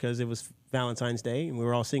together because it was Valentine's Day, and we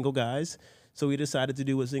were all single guys. So we decided to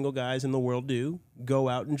do what single guys in the world do, go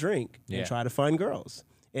out and drink and try to find girls.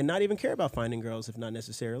 And not even care about finding girls if not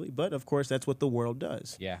necessarily, but of course that's what the world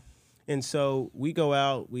does. Yeah. And so we go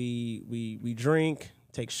out, we drink,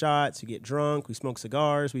 take shots, we get drunk, we smoke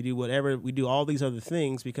cigars, we do whatever, we do all these other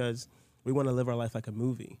things because we want to live our life like a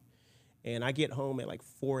movie. And I get home at like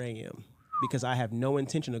 4 a.m. because I have no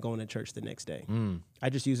intention of going to church the next day. I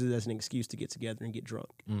just use it as an excuse to get together and get drunk.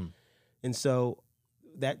 And so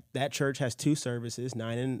that church has 2 services,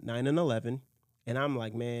 9 and 11. And I'm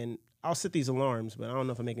like, man, I'll set these alarms, but I don't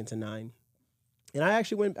know if I'm making it to 9. And I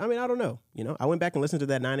actually I don't know. You know, I went back and listened to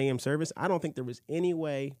that 9 a.m. service. I don't think there was any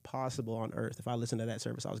way possible on earth if I listened to that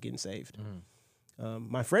service, I was getting saved.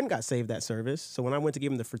 My friend got saved that service. So when I went to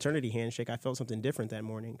give him the fraternity handshake, I felt something different that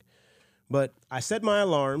morning. But I set my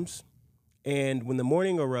alarms, and when the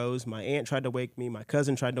morning arose, my aunt tried to wake me, my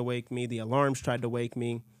cousin tried to wake me, the alarms tried to wake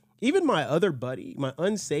me. Even my other buddy, my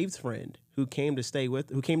unsaved friend who came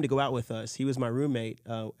to go out with us, he was my roommate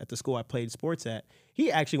at the school I played sports at. He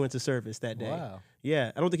actually went to service that day. Wow.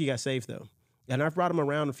 Yeah, I don't think he got saved, though. And I've brought him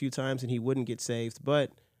around a few times, and he wouldn't get saved.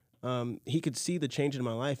 But he could see the change in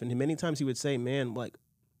my life, and many times he would say, man, like,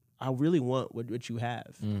 I really want what you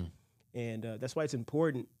have. And that's why it's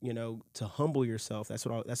important, you know, to humble yourself. That's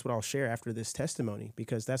what I'll share after this testimony,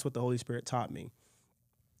 because that's what the Holy Spirit taught me.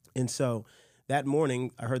 And so that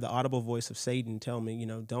morning, I heard the audible voice of Satan tell me,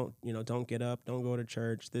 don't get up, don't go to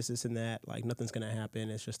church, this and that. Like, nothing's going to happen.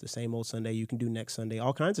 It's just the same old Sunday. You can do next Sunday,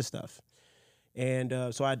 all kinds of stuff. And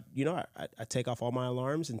so I take off all my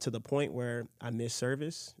alarms, and to the point where I miss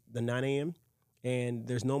service, the 9 a.m., and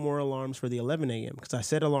there's no more alarms for the 11 a.m. because I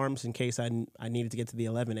set alarms in case I needed to get to the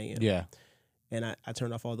 11 a.m. Yeah. And I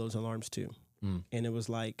turned off all those alarms too. And it was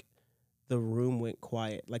like the room went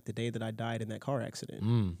quiet, like the day that I died in that car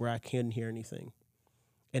accident where I couldn't hear anything.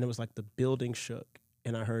 And it was like the building shook.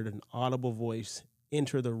 and I heard an audible voice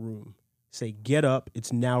enter the room, say, "Get up,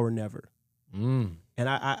 it's now or never." And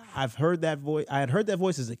I've heard that voice. I had heard that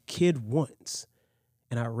voice as a kid once,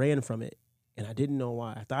 and I ran from it, and I didn't know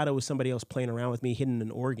why. I thought it was somebody else playing around with me hitting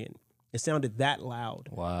an organ. It sounded that loud.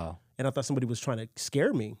 Wow. And I thought somebody was trying to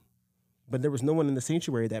scare me, but there was no one in the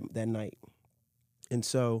sanctuary that night. And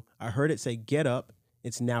so I heard it say, "Get up,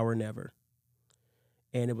 it's now or never."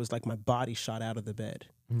 And it was like my body shot out of the bed.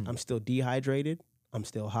 I'm still dehydrated. I'm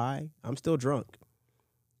still high. I'm still drunk.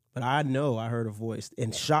 But I know I heard a voice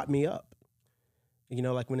and shot me up. You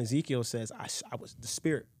know, like when Ezekiel says, the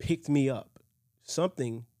Spirit picked me up.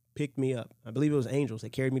 Something picked me up. I believe it was angels. They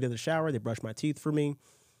carried me to the shower. They brushed my teeth for me.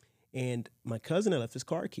 And my cousin had left his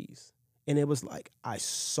car keys. And it was like I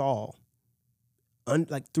saw,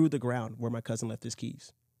 like through the ground where my cousin left his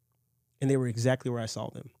keys. And they were exactly where I saw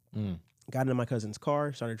them. Got into my cousin's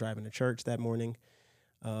car, started driving to church that morning.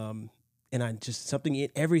 And I just,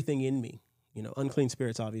 everything in me, you know, unclean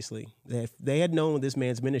spirits, obviously. They had known this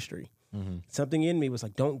man's ministry. Something in me was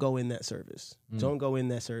like, don't go in that service. Don't go in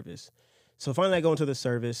that service. So finally I go into the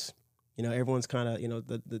service. You know, everyone's kind of, you know,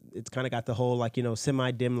 it's kind of got the whole, like, you know,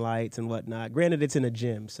 semi-dim lights and whatnot. Granted, it's in a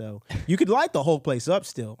gym, so you could light the whole place up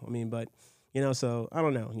still. I mean, but, you know, so I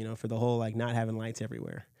don't know, you know, for the whole, like, not having lights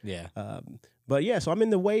everywhere. Yeah. But, yeah, so I'm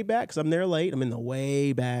in the way back because I'm there late. I'm in the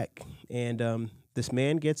way back. And this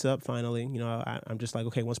man gets up finally. You know, I'm just like,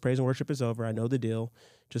 okay, once praise and worship is over, I know the deal.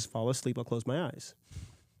 Just fall asleep. I'll close my eyes.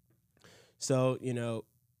 So, you know,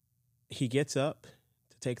 he gets up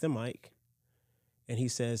to take the mic, and he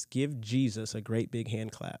says, "Give Jesus a great big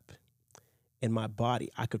hand clap." In my body,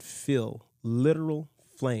 I could feel literal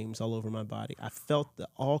flames all over my body. I felt the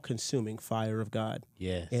all-consuming fire of God.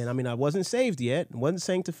 Yes. And I mean, I wasn't saved yet, wasn't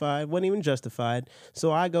sanctified, wasn't even justified.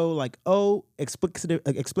 So I go like, oh,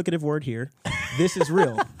 explicative word here. This is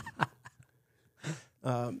real.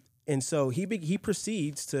 And so he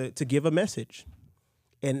proceeds to give a message.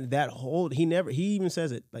 And that whole, he even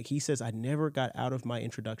says it, like he says, I never got out of my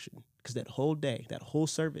introduction because that whole day, that whole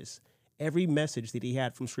service, every message that he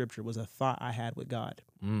had from scripture was a thought I had with God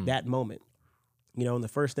that moment. You know, and the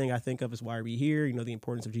first thing I think of is why are we here? You know, the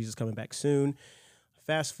importance of Jesus coming back soon.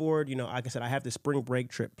 Fast forward, you know, like I said, I have this spring break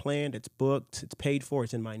trip planned. It's booked. It's paid for.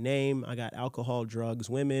 It's in my name. I got alcohol,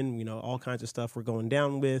 drugs, women, you know, all kinds of stuff we're going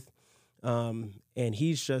down with. And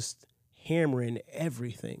he's just hammering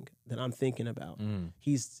everything that I'm thinking about.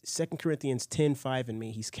 He's 2 Corinthians 10:5 in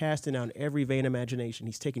me. He's casting down every vain imagination.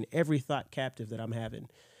 He's taking every thought captive that I'm having.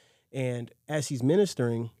 And as he's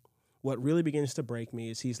ministering, what really begins to break me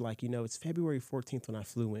is he's like, you know, it's February 14th when I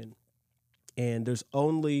flew in, and there's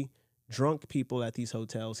only drunk people at these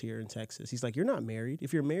hotels here in Texas. He's like, you're not married.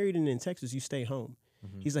 If you're married and in Texas, you stay home.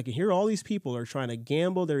 He's like, and here all these people are trying to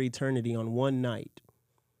gamble their eternity on one night.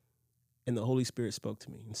 And the Holy Spirit spoke to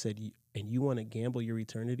me and said, and you want to gamble your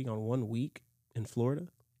eternity on 1 week in Florida?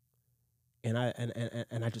 And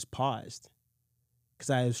I just paused because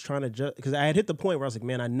I was trying to because I had hit the point where I was like,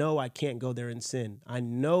 man, I know I can't go there and sin. I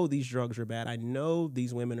know these drugs are bad. I know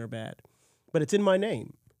these women are bad, but it's in my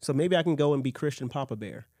name. So maybe I can go and be Christian Papa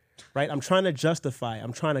Bear, right? I'm trying to justify.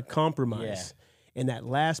 I'm trying to compromise. In that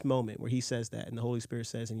last moment where he says that, and the Holy Spirit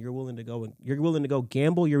says, and you're willing to go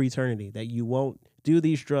gamble your eternity, that you won't do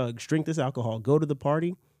these drugs, drink this alcohol, go to the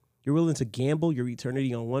party. You're willing to gamble your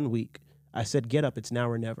eternity on 1 week. I said, get up. It's now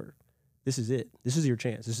or never. This is it. This is your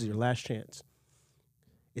chance. This is your last chance.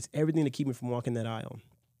 It's everything to keep me from walking that aisle.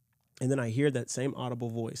 And then I hear that same audible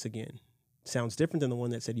voice again. Sounds different than the one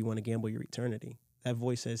that said you want to gamble your eternity. That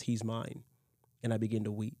voice says, he's mine. And I begin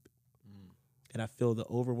to weep. And I feel the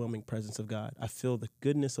overwhelming presence of God. I feel the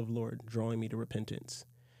goodness of Lord drawing me to repentance.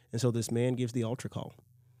 And so this man gives the altar call.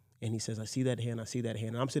 And he says, I see that hand, I see that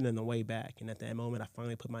hand. And I'm sitting in the way back. And at that moment, I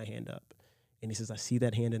finally put my hand up. And he says, I see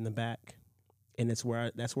that hand in the back. And that's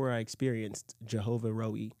where I experienced Jehovah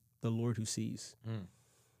Roi, the Lord who sees.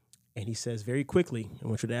 And he says very quickly, I'm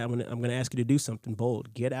going to ask you to do something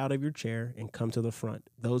bold. Get out of your chair and come to the front.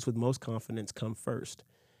 Those with most confidence come first.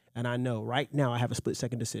 And I know right now I have a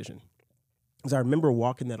split-second decision. Because I remember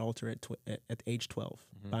walking that altar at age 12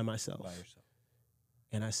 by myself.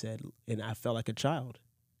 And I said, and I felt like a child.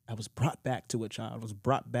 I was brought back to a child. I was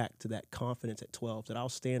brought back to that confidence at 12 that I'll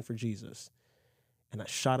stand for Jesus. And I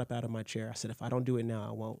shot up out of my chair. I said, if I don't do it now,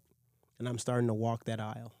 I won't. And I'm starting to walk that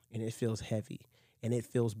aisle, and it feels heavy, and it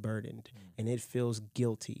feels burdened, and it feels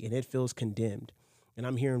guilty, and it feels condemned. And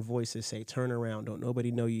I'm hearing voices say, turn around, don't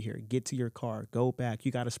nobody know you here. Get to your car, go back.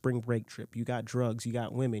 You got a spring break trip. You got drugs, you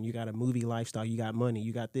got women, you got a movie lifestyle, you got money,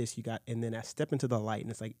 you got this, and then I step into the light, and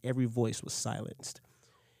it's like every voice was silenced.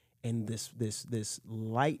 And this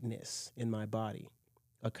lightness in my body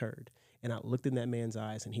occurred. And I looked in that man's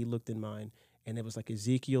eyes, and he looked in mine. And it was like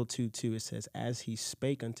Ezekiel 2:2. It says, as he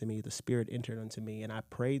spake unto me, the Spirit entered unto me. And I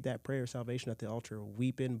prayed that prayer of salvation at the altar,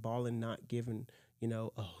 weeping, bawling, not giving,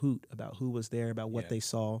 a hoot about who was there, about what they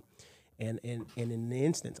saw. And in the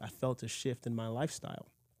instance, I felt a shift in my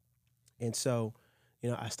lifestyle. And so,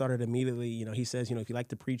 I started immediately, he says, if you like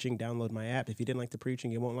the preaching, download my app. If you didn't like the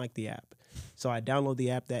preaching, you won't like the app. So I downloaded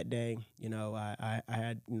the app that day. I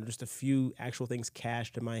had just a few actual things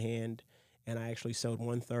cashed in my hand. And I actually sowed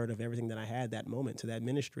 1/3 of everything that I had that moment to that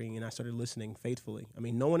ministry, and I started listening faithfully. I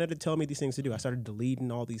mean, no one had to tell me these things to do. I started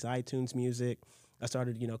deleting all these iTunes music. I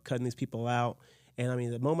started, cutting these people out. And I mean,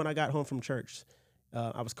 the moment I got home from church,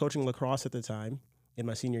 I was coaching lacrosse at the time in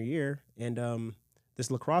my senior year, and this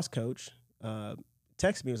lacrosse coach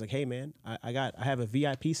texted me. He was like, "Hey, man, I have a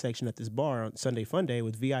VIP section at this bar on Sunday Fun Day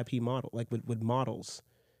with VIP model, like with models,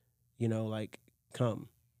 come."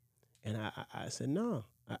 And I said, "No.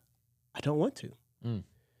 I don't want to."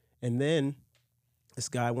 And then this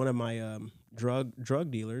guy, one of my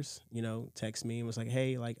drug dealers, texted me and was like,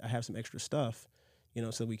 "Hey, I have some extra stuff,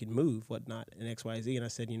 so we can move, whatnot, and XYZ." And I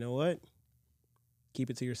said, "You know what? Keep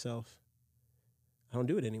it to yourself. I don't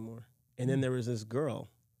do it anymore." And then there was this girl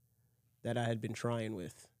that I had been trying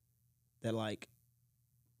with that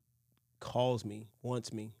calls me,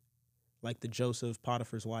 wants me, like the Joseph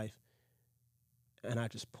Potiphar's wife. And I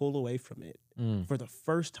just pulled away from it. For the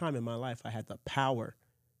first time in my life, I had the power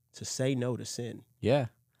to say no to sin. Yeah.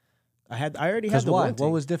 I already had the why? wanting.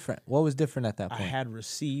 What was different? What was different at that point? I had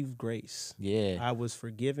received grace. Yeah. I was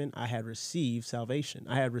forgiven. I had received salvation.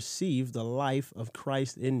 I had received the life of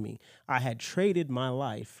Christ in me. I had traded my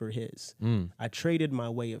life for his. I traded my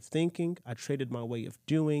way of thinking. I traded my way of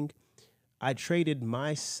doing. I traded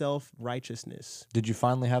my self-righteousness. Did you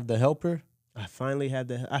finally have the helper? I finally had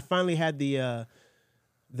the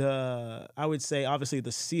I would say, obviously,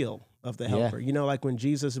 the seal of the helper. Yeah. Like when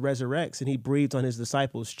Jesus resurrects and he breathes on his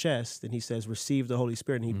disciples' chest and he says, receive the Holy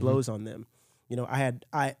Spirit, and he blows on them.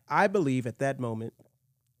 I believe at that moment,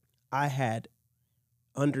 I had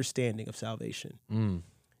understanding of salvation.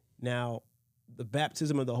 Now, the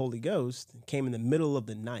baptism of the Holy Ghost came in the middle of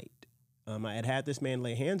the night. I had this man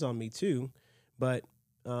lay hands on me too, but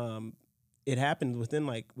it happened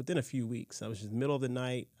within a few weeks. I was just in the middle of the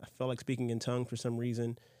night. I felt like speaking in tongues for some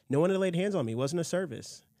reason. No one had laid hands on me. It wasn't a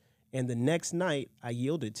service. And the next night, I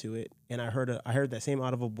yielded to it, and I heard that same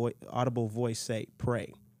audible voice say,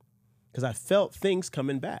 "Pray," because I felt things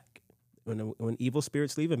coming back. When evil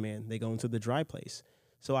spirits leave a man, they go into the dry place.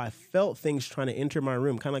 So I felt things trying to enter my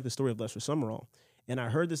room, kind of like the story of Lester Summerall. And I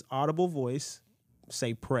heard this audible voice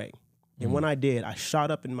say, "Pray." And when I did, I shot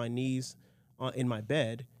up in my knees in my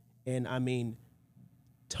bed. And I mean,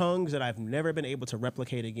 tongues that I've never been able to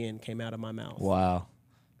replicate again came out of my mouth. Wow.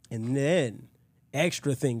 And then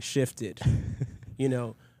extra things shifted,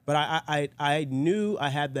 But I knew I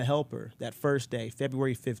had the helper that first day,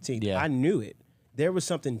 February 15th. Yeah. I knew it. There was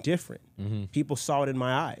something different. People saw it in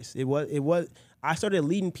my eyes. It was. I started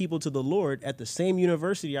leading people to the Lord at the same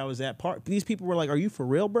university I was at. These people were like, "Are you for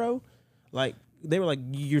real, bro?" They were like,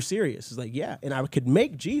 "You're serious?" It's like, yeah. And I could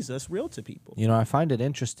make Jesus real to people. I find it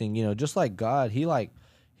interesting, just like God,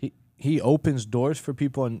 he opens doors for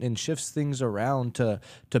people and shifts things around to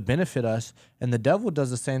benefit us. And the devil does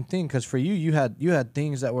the same thing, because for you had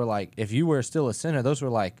things that were like, if you were still a sinner, those were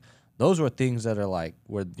things that are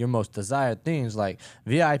were your most desired things, like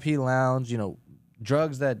VIP lounge,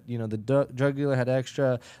 drugs that the drug dealer had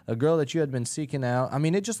extra, a girl that you had been seeking out. I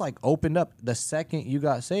mean, it just opened up the second you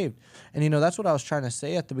got saved. And that's what I was trying to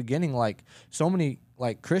say at the beginning. So many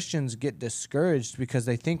Christians get discouraged because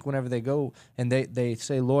they think whenever they go and they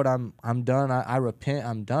say, "Lord, I'm done, I repent,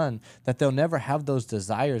 I'm done," that they'll never have those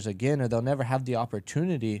desires again, or they'll never have the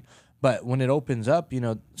opportunity. But when it opens up,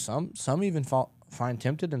 some even find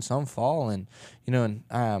tempted, and some fall. And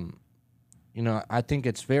I think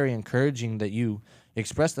it's very encouraging that you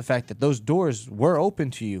express the fact that those doors were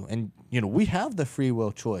open to you. And, we have the free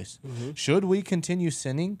will choice. Should we continue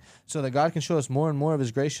sinning so that God can show us more and more of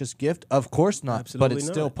his gracious gift? Of course not, Absolutely but it's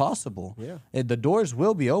not. still possible. Yeah. The doors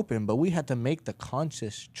will be open, but we had to make the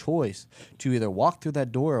conscious choice to either walk through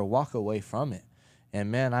that door or walk away from it.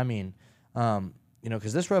 And, man, I mean,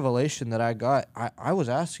 because this revelation that I got, I was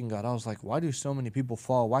asking God, I was like, why do so many people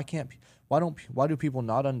fall? Why do people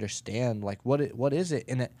not understand? What is it?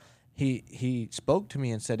 And he spoke to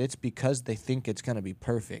me and said, it's because they think it's going to be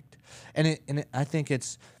perfect. And I think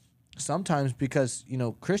it's sometimes because,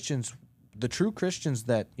 Christians, the true Christians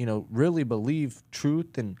that, really believe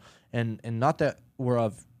truth and not that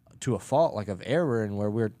we're to a fault, of error, and where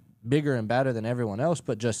we're bigger and badder than everyone else,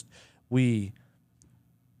 but just we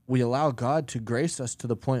allow God to grace us to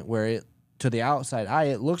the point where to the outside eye,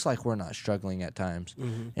 it looks like we're not struggling at times.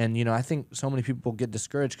 And, I think so many people get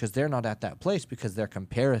discouraged because they're not at that place because they're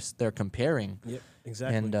comparing. Yep,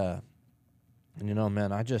 exactly. And,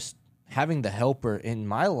 man, having the helper in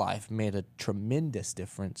my life made a tremendous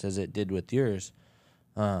difference as it did with yours.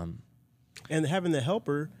 And having the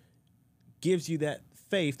helper gives you that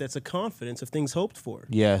faith, that's a confidence of things hoped for.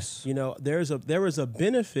 Yes. There is a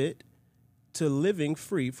benefit to living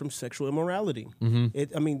free from sexual immorality.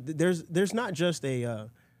 There's not just a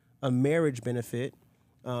marriage benefit.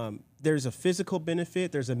 There's a physical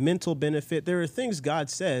benefit. There's a mental benefit. There are things God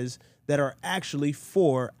says that are actually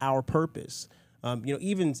for our purpose.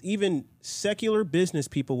 Even secular business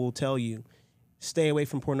people will tell you, stay away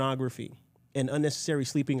from pornography and unnecessary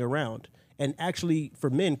sleeping around. And actually, for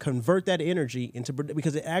men, convert that energy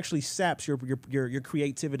because it actually saps your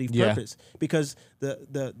creativity purpose. Because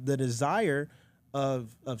the desire of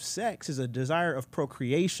sex is a desire of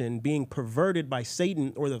procreation being perverted by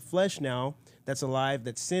Satan or the flesh now that's alive,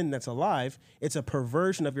 that's sin that's alive. It's a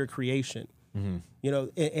perversion of your creation. And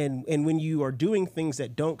when you are doing things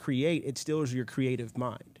that don't create, it stills your creative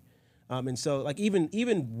mind. And so, like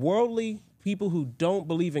even worldly people who don't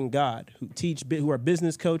believe in God, who are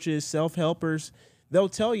business coaches, self-helpers, they'll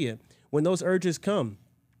tell you when those urges come,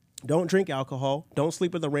 don't drink alcohol, don't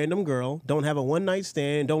sleep with a random girl, don't have a one-night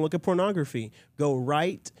stand, don't look at pornography. Go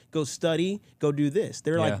write, go study, go do this.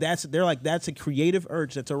 They're like that's a creative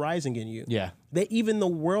urge that's arising in you. Yeah. Even the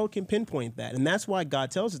world can pinpoint that. And that's why God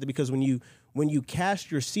tells us that, because when you cast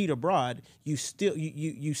your seed abroad, you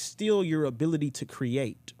steal your ability to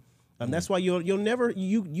create. That's why you'll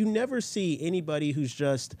never see anybody who's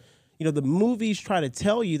just, the movies try to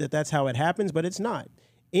tell you that that's how it happens, but it's not.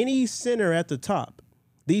 Any sinner at the top,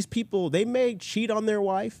 these people, they may cheat on their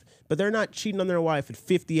wife, but they're not cheating on their wife with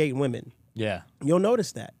 58 women. Yeah. You'll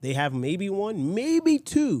notice that. They have maybe one, maybe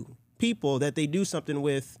two people that they do something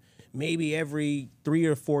with maybe every 3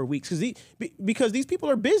 or 4 weeks because these people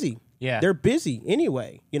are busy. Yeah. They're busy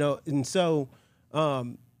anyway, and so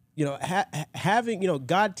having,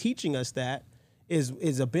 God teaching us that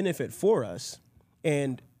is a benefit for us.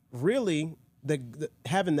 And really,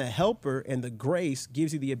 having the helper and the grace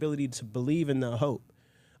gives you the ability to believe in the hope.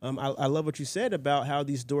 I love what you said about how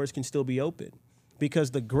these doors can still be open, because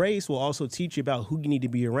the grace will also teach you about who you need to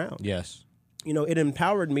be around. Yes. It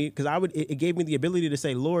empowered me because it gave me the ability to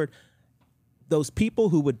say, Lord, those people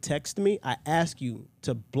who would text me, I ask you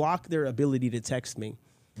to block their ability to text me.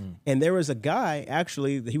 And there was a guy,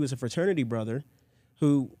 actually, he was a fraternity brother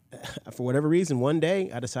who, for whatever reason, one day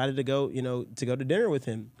I decided to go to dinner with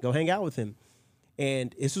him, go hang out with him.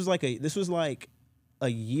 And this was like a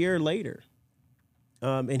year later.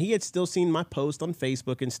 And he had still seen my post on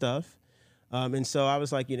Facebook and stuff. And so I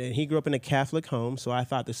was like, he grew up in a Catholic home. So I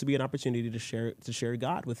thought this would be an opportunity to share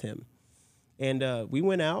God with him. And we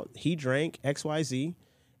went out, he drank XYZ.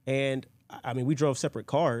 And we drove separate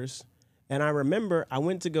cars. And I remember I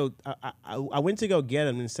went to go get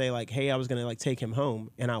him and say, like, hey, I was going to take him home.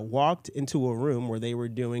 And I walked into a room where they were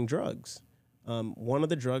doing drugs. One of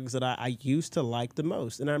the drugs that I used to like the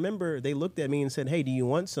most. And I remember they looked at me and said, hey, do you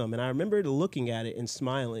want some? And I remember looking at it and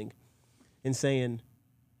smiling and saying,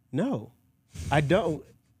 no, I don't.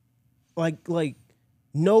 Like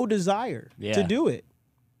no desire to do it.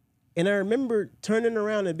 And I remember turning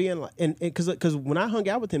around and being like, and because when I hung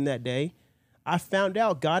out with him that day, I found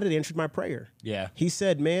out God had answered my prayer. Yeah. He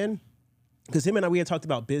said, man, because him and we had talked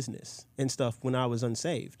about business and stuff when I was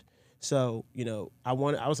unsaved. So, I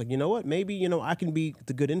was like, you know what? Maybe, I can be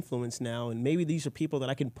the good influence now. And maybe these are people that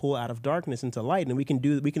I can pull out of darkness into light, and we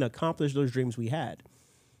can accomplish those dreams we had.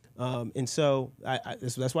 And so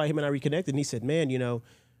that's why him and I reconnected. And he said, man,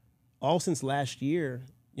 all since last year,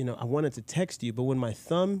 I wanted to text you, but when my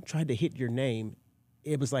thumb tried to hit your name,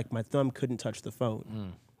 it was like my thumb couldn't touch the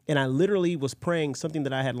phone. And I literally was praying something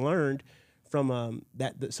that I had learned from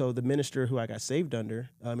so the minister who I got saved under,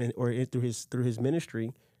 through his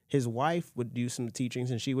ministry, his wife would do some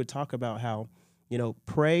teachings, and she would talk about how,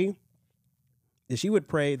 pray. She would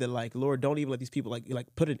pray that, like, Lord, don't even let these people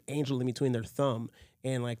like put an angel in between their thumb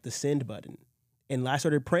and like the send button. And I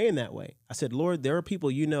started praying that way. I said, Lord, there are people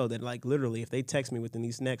that like literally if they text me within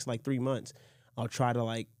these next 3 months, I'll try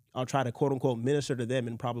to quote unquote minister to them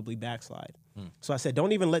and probably backslide. So I said,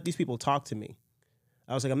 don't even let these people talk to me.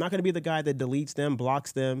 I was like, I'm not going to be the guy that deletes them,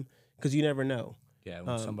 blocks them, because you never know. Yeah,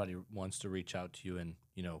 when somebody wants to reach out to you and,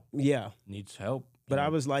 needs help. But I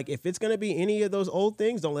was like, if it's going to be any of those old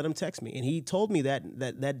things, don't let them text me. And he told me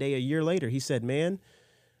that day a year later. He said, man,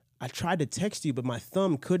 I tried to text you, but my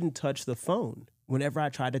thumb couldn't touch the phone whenever I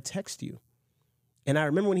tried to text you. And I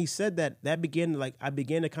remember when he said that, that began to I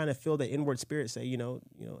began to kind of feel that inward spirit say,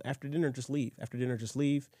 after dinner, just leave. After dinner, just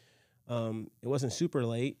leave. It wasn't super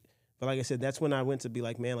late, but like I said, that's when I went to be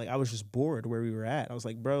like, man, like I was just bored where we were at. I was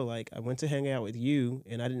like, bro, like I went to hang out with you,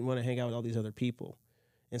 and I didn't want to hang out with all these other people.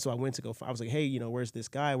 And so I went to go. I was like, hey, where's this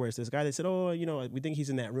guy? Where's this guy? They said, oh, we think he's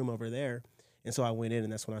in that room over there. And so I went in,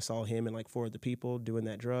 and that's when I saw him and like 4 of the people doing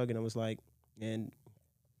that drug, and I was like,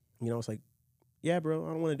 it's like, yeah, bro,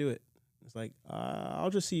 I don't want to do it. It's like,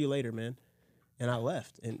 I'll just see you later, man. And I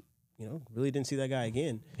left, and really didn't see that guy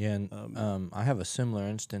again. Yeah, and I have a similar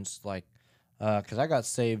instance, like, because I got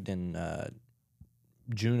saved in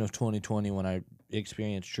June of 2020 when I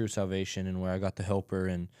experienced true salvation and where I got the helper,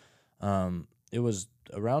 and it was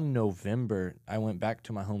around November I went back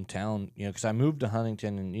to my hometown, because I moved to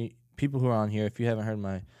Huntington, and people who are on here, if you haven't heard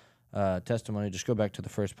my testimony, just go back to the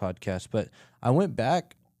first podcast. But I went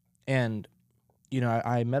back, and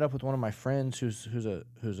I met up with one of my friends who's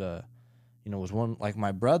was one like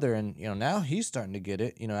my brother, and now he's starting to get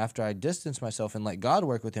it. After I distanced myself and let God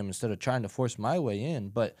work with him instead of trying to force my way in.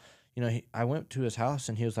 But I went to his house,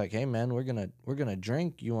 and he was like, "Hey man, we're gonna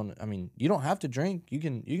drink. You don't have to drink. You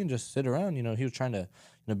can just sit around." He was trying to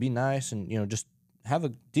be nice and just have a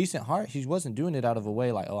decent heart. He wasn't doing it out of a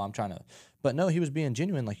way like, oh, I'm trying to. But no, he was being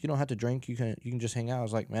genuine. Like, you don't have to drink. You can just hang out. I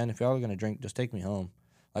was like, man, if y'all are gonna drink, just take me home.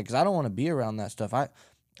 Like, 'cause I don't want to be around that stuff. I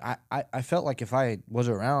felt like if I was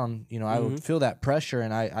around, I would feel that pressure,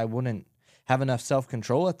 and I wouldn't have enough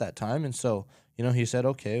self-control at that time. And so, he said,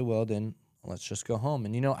 okay, well then let's just go home.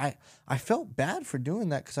 And, I felt bad for doing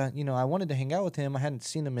that because I wanted to hang out with him. I hadn't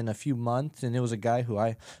seen him in a few months, and it was a guy who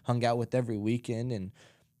I hung out with every weekend. And,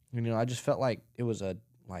 I just felt like it was I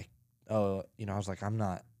was like, I'm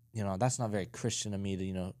not, that's not very Christian of me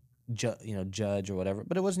to, judge or whatever.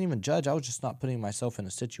 But it wasn't even judge. I was just not putting myself in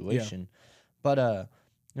a situation. Yeah. But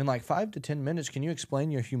in like 5 to 10 minutes, can you explain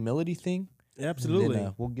your humility thing? Absolutely. And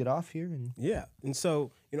then, we'll get off here. Yeah. And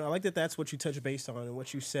so, I like that that's what you touched base on and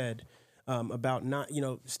what you said about not,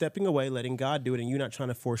 stepping away, letting God do it, and you not trying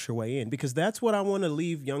to force your way in. Because that's what I want to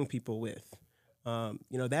leave young people with.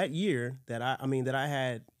 That year that I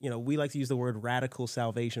had, we like to use the word radical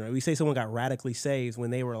salvation, right? We say someone got radically saved when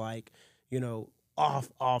they were like,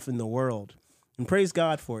 off in the world, and praise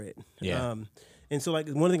God for it. Yeah. And so like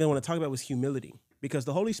one thing I want to talk about was humility, because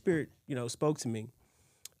the Holy Spirit, spoke to me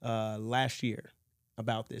last year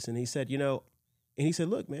about this, and he said,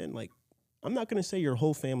 look, man, like, I'm not going to say your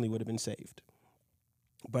whole family would have been saved,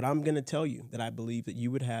 but I'm going to tell you that I believe that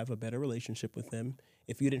you would have a better relationship with them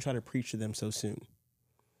if you didn't try to preach to them so soon.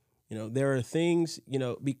 There are things,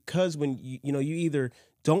 because when you either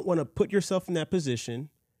don't want to put yourself in that position,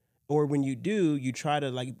 or when you do, you try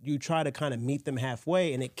to kind of meet them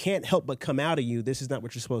halfway, and it can't help but come out of you. This is not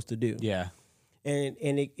what you're supposed to do. Yeah. And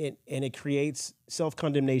it creates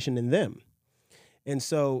self-condemnation in them. And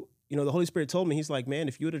so, the Holy Spirit told me, he's like, man,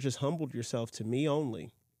 if you would have just humbled yourself to me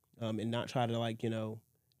only, and not try to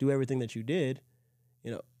do everything that you did,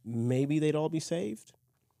 maybe they'd all be saved.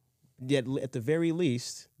 Yet at the very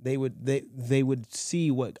least, they would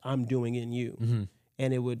see what I'm doing in you, mm-hmm.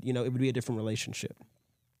 and it would be a different relationship.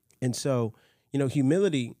 And so,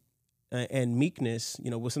 humility and meekness,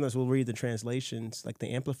 sometimes we'll read the translations like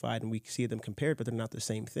the Amplified and we see them compared, but they're not the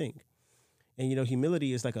same thing. And,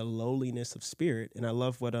 humility is like a lowliness of spirit. And I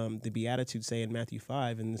love what the Beatitudes say in Matthew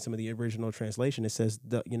 5 and some of the original translation. It says,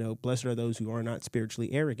 blessed are those who are not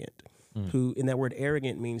spiritually arrogant, who, in that word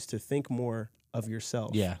arrogant, means to think more of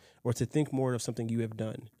yourself, or to think more of something you have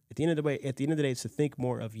done. At the end of the day, it's to think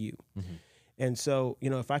more of you. Mm-hmm. And so,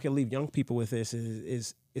 if I could leave young people with this,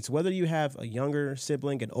 is it's whether you have a younger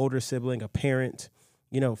sibling, an older sibling, a parent,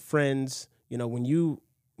 friends, when you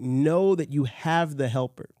know that you have the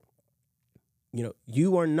helper,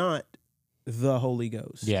 you are not the Holy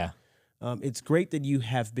Ghost. Yeah. It's great that you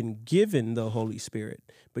have been given the Holy Spirit,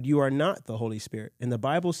 but you are not the Holy Spirit. And the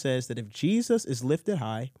Bible says that if Jesus is lifted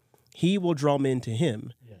high, he will draw men to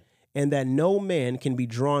him. Yeah. And that no man can be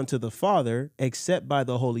drawn to the Father except by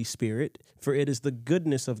the Holy Spirit, for it is the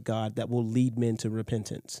goodness of God that will lead men to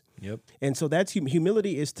repentance. Yep. And so that's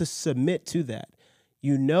humility, is to submit to that.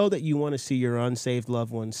 You know that you want to see your unsaved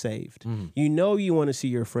loved ones saved. Mm-hmm. You want to see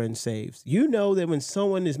your friends saved. You know that when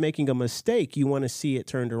someone is making a mistake, you want to see it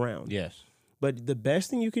turned around. Yes. But the best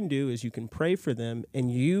thing you can do is you can pray for them,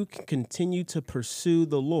 and you can continue to pursue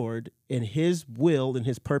the Lord and his will and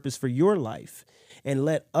his purpose for your life, and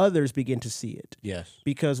let others begin to see it. Yes.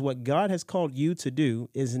 Because what God has called you to do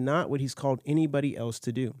is not what he's called anybody else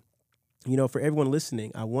to do. For everyone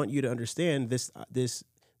listening, I want you to understand this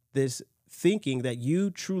thinking that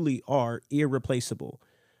you truly are irreplaceable.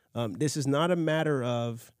 This is not a matter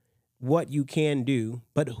of what you can do,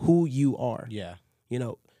 but who you are. Yeah. You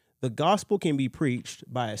know, the gospel can be preached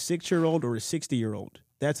by a 6-year-old or a 60-year-old.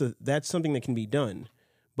 That's something that can be done.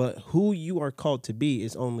 But who you are called to be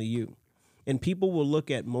is only you. And people will look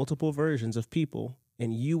at multiple versions of people,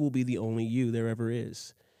 and you will be the only you there ever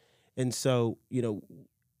is. And so, you know,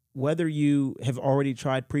 whether you have already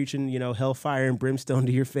tried preaching, you know, hellfire and brimstone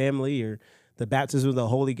to your family, or the baptism of the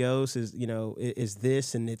Holy Ghost is, you know, is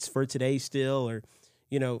this and it's for today still, or,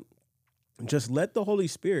 you know, just let the Holy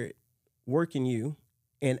Spirit work in you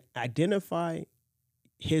and identify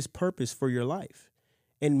his purpose for your life.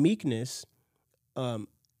 And meekness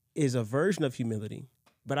is a version of humility.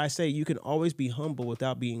 But I say you can always be humble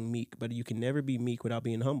without being meek, but you can never be meek without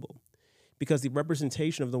being humble. Because the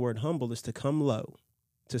representation of the word humble is to come low,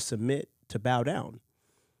 to submit, to bow down.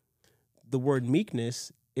 The word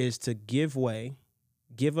meekness is to give way,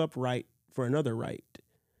 give up right for another right.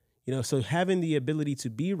 You know, so having the ability to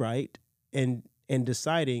be right and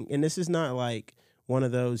deciding, and this is not like one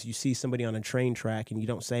of those you see somebody on a train track and you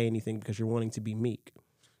don't say anything because you're wanting to be meek.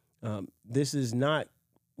 This is not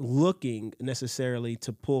looking necessarily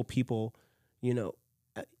to pull people, you know,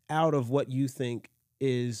 out of what you think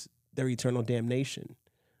is their eternal damnation.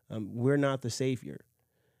 We're not the Savior.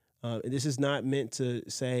 This is not meant to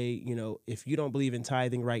say, you know, if you don't believe in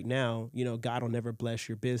tithing right now, you know, God will never bless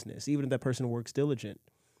your business, even if that person works diligent.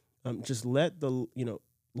 Just let the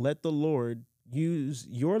Lord use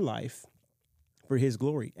your life for his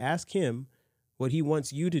glory. Ask him what he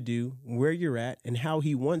wants you to do, where you're at, and how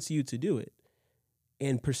he wants you to do it,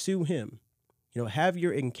 and pursue him. You know, have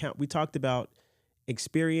your encounter. We talked about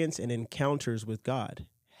experience and encounters with God.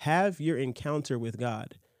 Have your encounter with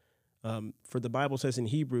God. For the Bible says in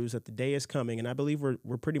Hebrews that the day is coming, and I believe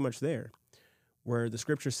we're pretty much there, where the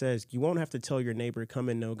scripture says you won't have to tell your neighbor, come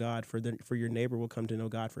and know God, for your neighbor will come to know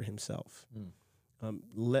God for himself.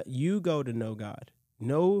 Let you go to know God.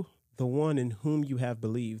 Know the one in whom you have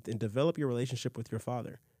believed, and develop your relationship with your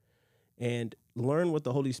Father. And learn what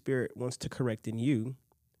the Holy Spirit wants to correct in you,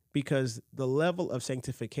 because the level of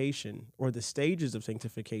sanctification or the stages of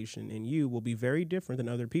sanctification in you will be very different than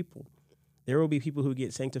other people. There will be people who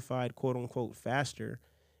get sanctified, quote unquote, faster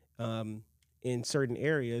in certain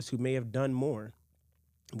areas who may have done more.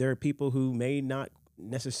 There are people who may not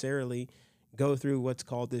necessarily go through what's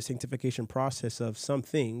called the sanctification process of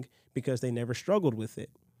something because they never struggled with it.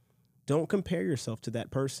 Don't compare yourself to that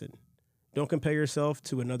person. Don't compare yourself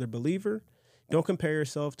to another believer. Don't compare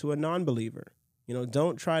yourself to a non-believer. You know,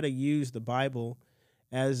 don't try to use the Bible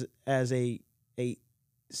as a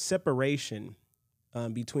separation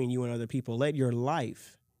between you and other people. Let your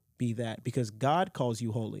life be that, because God calls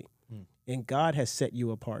you holy and God has set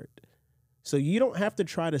you apart. So you don't have to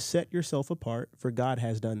try to set yourself apart, for God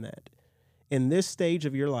has done that. In this stage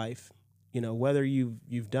of your life, you know, whether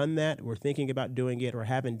you've done that or thinking about doing it or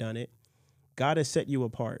haven't done it, God has set you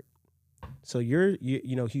apart. So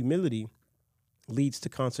you know, humility leads to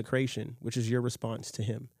consecration, which is your response to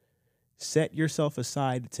him. Set yourself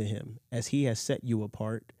aside to him as he has set you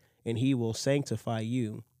apart, and he will sanctify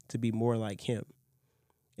you to be more like him.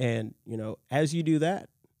 And, you know, as you do that,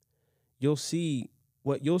 you'll see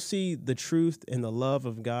the truth and the love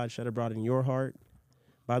of God shed abroad in your heart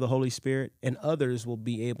by the Holy Spirit, and others will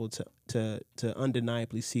be able to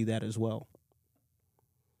undeniably see that as well.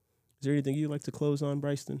 Is there anything you'd like to close on,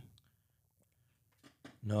 Bryson?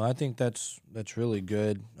 No, I think that's really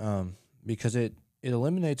good, because it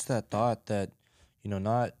eliminates that thought that,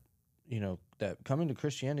 that coming to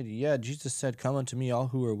Christianity, yeah, Jesus said, "Come unto me, all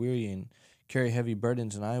who are weary and carry heavy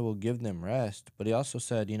burdens, and I will give them rest." But he also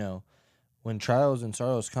said, when trials and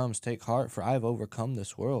sorrows comes, take heart, for I have overcome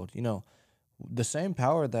this world. The same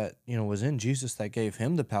power that, was in Jesus that gave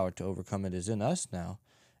him the power to overcome it is in us now.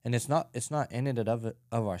 And it's not in it of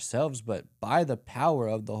ourselves, but by the power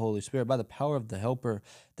of the Holy Spirit, by the power of the Helper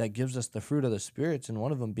that gives us the fruit of the spirits, and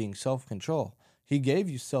one of them being self-control. He gave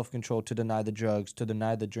you self-control to deny the drugs, to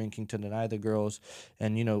deny the drinking, to deny the girls,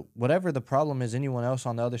 and whatever the problem is anyone else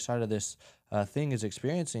on the other side of this thing is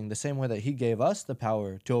experiencing, the same way that he gave us the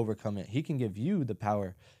power to overcome it, he can give you the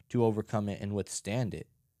power to overcome it and withstand it.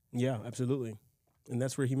 Yeah, absolutely. And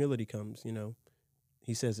that's where humility comes,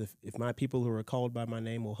 He says, if my people who are called by my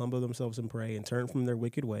name will humble themselves and pray and turn from their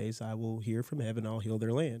wicked ways, I will hear from heaven, I'll heal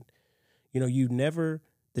their land.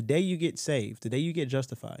 The day you get saved, the day you get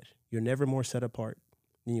justified, you're never more set apart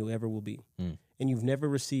than you ever will be. And you'll never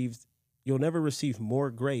receive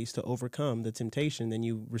more grace to overcome the temptation than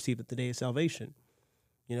you received at the day of salvation.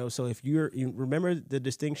 So if you remember the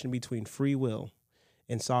distinction between free will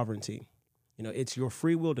and sovereignty. It's your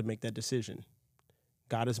free will to make that decision.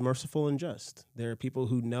 God is merciful and just. There are people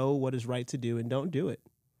who know what is right to do and don't do it.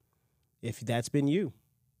 if that's been you,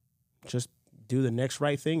 just do the next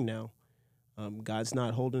right thing now. God's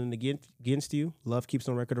not holding it against you. Love keeps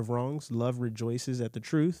no record of wrongs. Love rejoices at the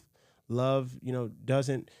truth. Love,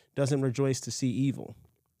 doesn't rejoice to see evil.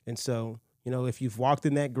 And so, if you've walked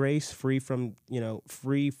in that grace, free from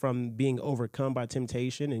being overcome by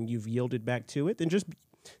temptation, and you've yielded back to it, then just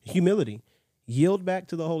humility, yield back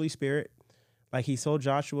to the Holy Spirit. Like he told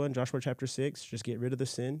Joshua in Joshua chapter 6, just get rid of the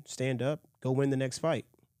sin, stand up, go win the next fight.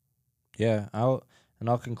 Yeah, I'll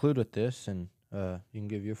conclude with this, and you can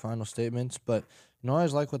give your final statements. But I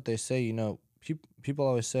always like what they say. People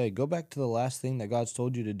always say, go back to the last thing that God's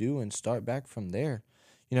told you to do and start back from there.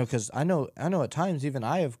 Because I know at times even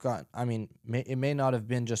I have got. It may not have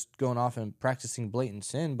been just going off and practicing blatant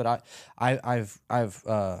sin, but I've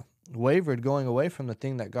wavered going away from the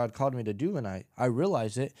thing that God called me to do, and I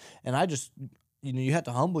realize it, and I just. You have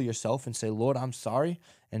to humble yourself and say, Lord, I'm sorry,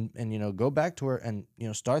 and go back to her and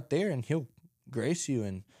start there, and He'll grace you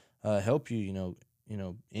and help you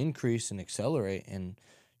increase and accelerate. And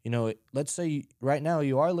let's say right now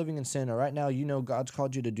you are living in sin, or right now God's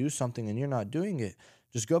called you to do something and you're not doing it.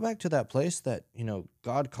 Just go back to that place that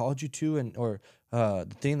God called you to, or the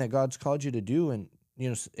thing that God's called you to do, and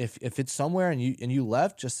if it's somewhere and you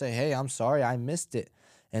left, just say, hey, I'm sorry, I missed it.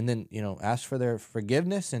 And then, ask for their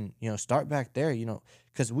forgiveness and, start back there,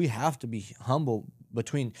 because we have to be humble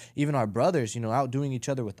between even our brothers, outdoing each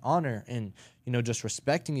other with honor and, just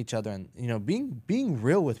respecting each other and, being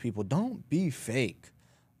real with people. Don't be fake.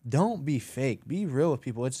 Don't be fake. Be real with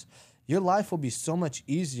people. Your life will be so much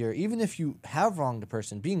easier, even if you have wronged a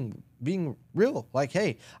person, being real. Like,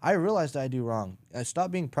 hey, I realized I do wrong.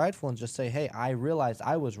 Stop being prideful and just say, hey, I realized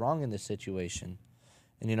I was wrong in this situation.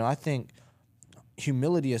 And, I think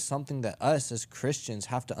humility is something that us as Christians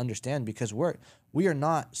have to understand, because we are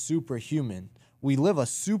not superhuman. We live a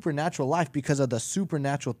supernatural life because of the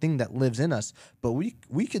supernatural thing that lives in us. But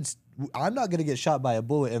I'm not going to get shot by a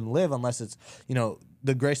bullet and live unless it's,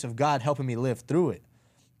 the grace of God helping me live through it.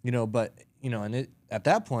 At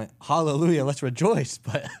that point, hallelujah, let's rejoice.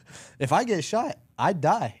 But if I get shot, I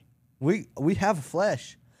die. We have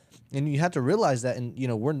flesh. And you have to realize that, and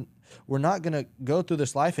we're not gonna go through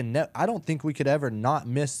this life, and I don't think we could ever not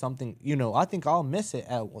miss something. I think I'll miss it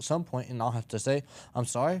at some point, and I'll have to say, I'm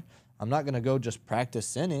sorry. I'm not gonna go just practice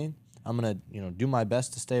sinning. I'm gonna do my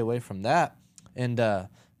best to stay away from that, and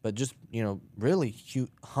but just really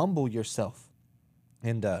humble yourself,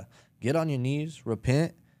 and get on your knees,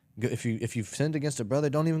 repent. If you've sinned against a brother,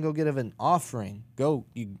 don't even go give an offering.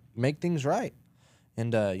 You make things right.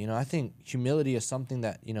 And, I think humility is something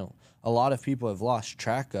that, a lot of people have lost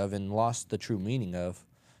track of and lost the true meaning of.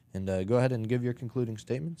 And go ahead and give your concluding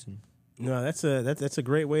statements. No, that's a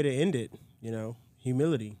great way to end it,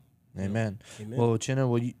 humility. Amen. Amen. Well, Uchenna,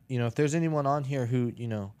 will you, if there's anyone on here who,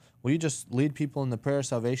 will you just lead people in the prayer of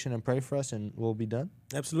salvation and pray for us, and we'll be done?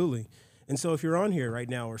 Absolutely. And so if you're on here right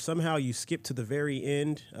now, or somehow you skipped to the very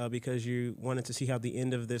end because you wanted to see how the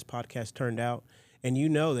end of this podcast turned out, and you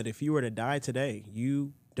know that if you were to die today,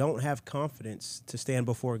 you don't have confidence to stand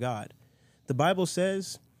before God. The Bible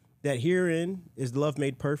says that herein is love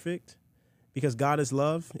made perfect, because God is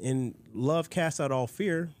love, and love casts out all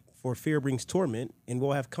fear, for fear brings torment, and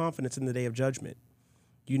we'll have confidence in the day of judgment.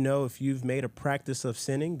 If you've made a practice of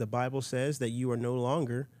sinning, the Bible says that you are no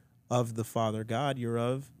longer of the Father God, you're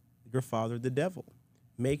of your father, the devil.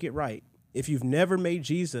 Make it right. If you've never made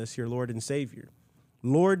Jesus your Lord and Savior,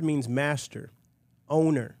 Lord means master,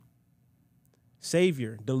 owner,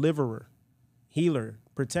 savior, deliverer, healer,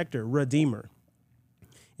 protector, redeemer.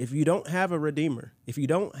 If you don't have a redeemer, if you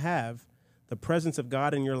don't have the presence of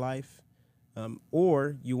God in your life,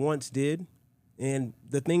 or you once did, and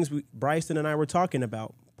the things Bryson and I were talking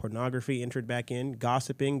about, pornography entered back in,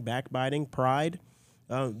 gossiping, backbiting, pride,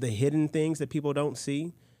 the hidden things that people don't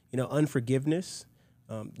see, unforgiveness.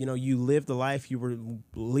 You lived the life, you were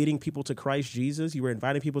leading people to Christ Jesus, you were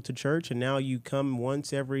inviting people to church, and now you come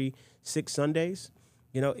once every 6 Sundays.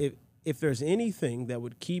 If there's anything that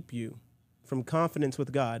would keep you from confidence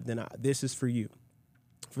with God, then this is for you.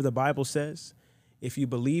 For the Bible says, if you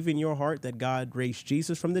believe in your heart that God raised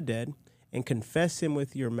Jesus from the dead and confess him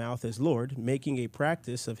with your mouth as Lord, making a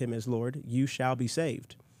practice of him as Lord, you shall be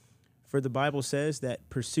saved. For the Bible says that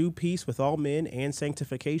pursue peace with all men and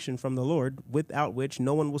sanctification from the Lord, without which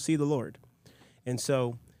no one will see the Lord. And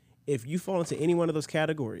so if you fall into any one of those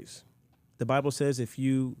categories, the Bible says if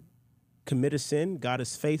you commit a sin, God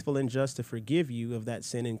is faithful and just to forgive you of that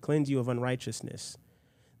sin and cleanse you of unrighteousness.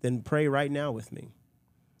 Then pray right now with me.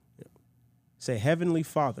 Say, Heavenly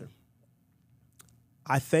Father,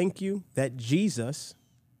 I thank you that Jesus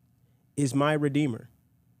is my Redeemer.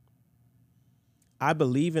 I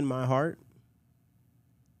believe in my heart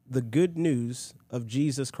the good news of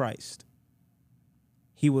Jesus Christ.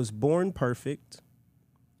 He was born perfect,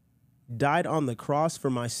 died on the cross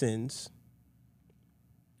for my sins,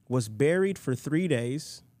 was buried for 3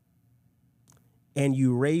 days, and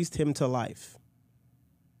you raised him to life.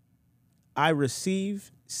 I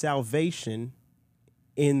receive salvation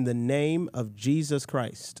in the name of Jesus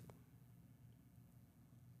Christ.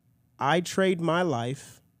 I trade my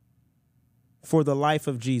life for the life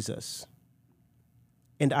of Jesus,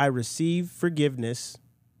 and I receive forgiveness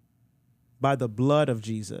by the blood of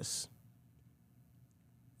Jesus.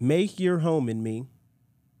 Make your home in me,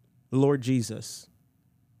 Lord Jesus.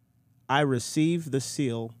 I receive the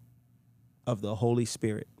seal of the Holy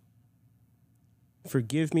Spirit.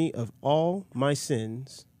 Forgive me of all my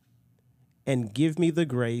sins and give me the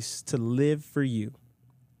grace to live for you.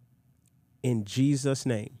 In Jesus'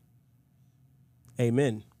 name,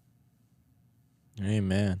 amen.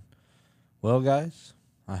 Amen. Well, guys,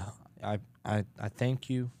 I thank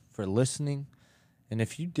you for listening. And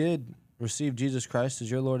if you did receive Jesus Christ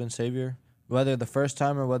as your Lord and Savior, whether the first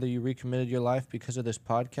time or whether you recommitted your life because of this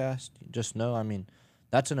podcast, just know,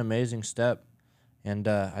 that's an amazing step. And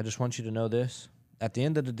I just want you to know this. At the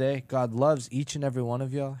end of the day, God loves each and every one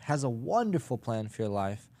of y'all, has a wonderful plan for your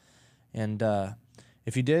life. And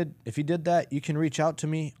if you did that, you can reach out to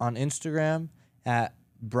me on Instagram at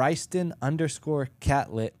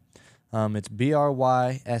Bryston_Catlett. It's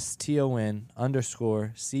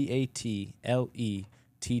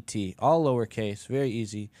BRYSTON_CATLETT, all lowercase, very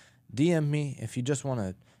easy. DM me if you just want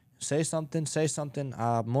to say something.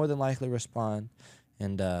 I'll more than likely respond.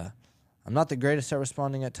 And I'm not the greatest at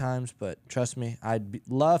responding at times, but trust me, I'd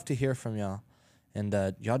love to hear from y'all. And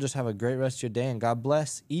y'all just have a great rest of your day, and God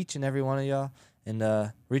bless each and every one of y'all. And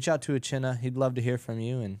reach out to Uchenna. He'd love to hear from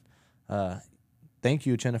you. And thank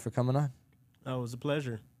you, Uchenna, for coming on. Oh, it was a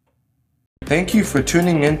pleasure. Thank you for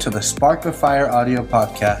tuning in to the Spark of Fire audio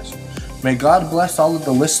podcast. May God bless all of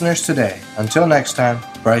the listeners today. Until next time,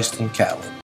 Bryston Catlett.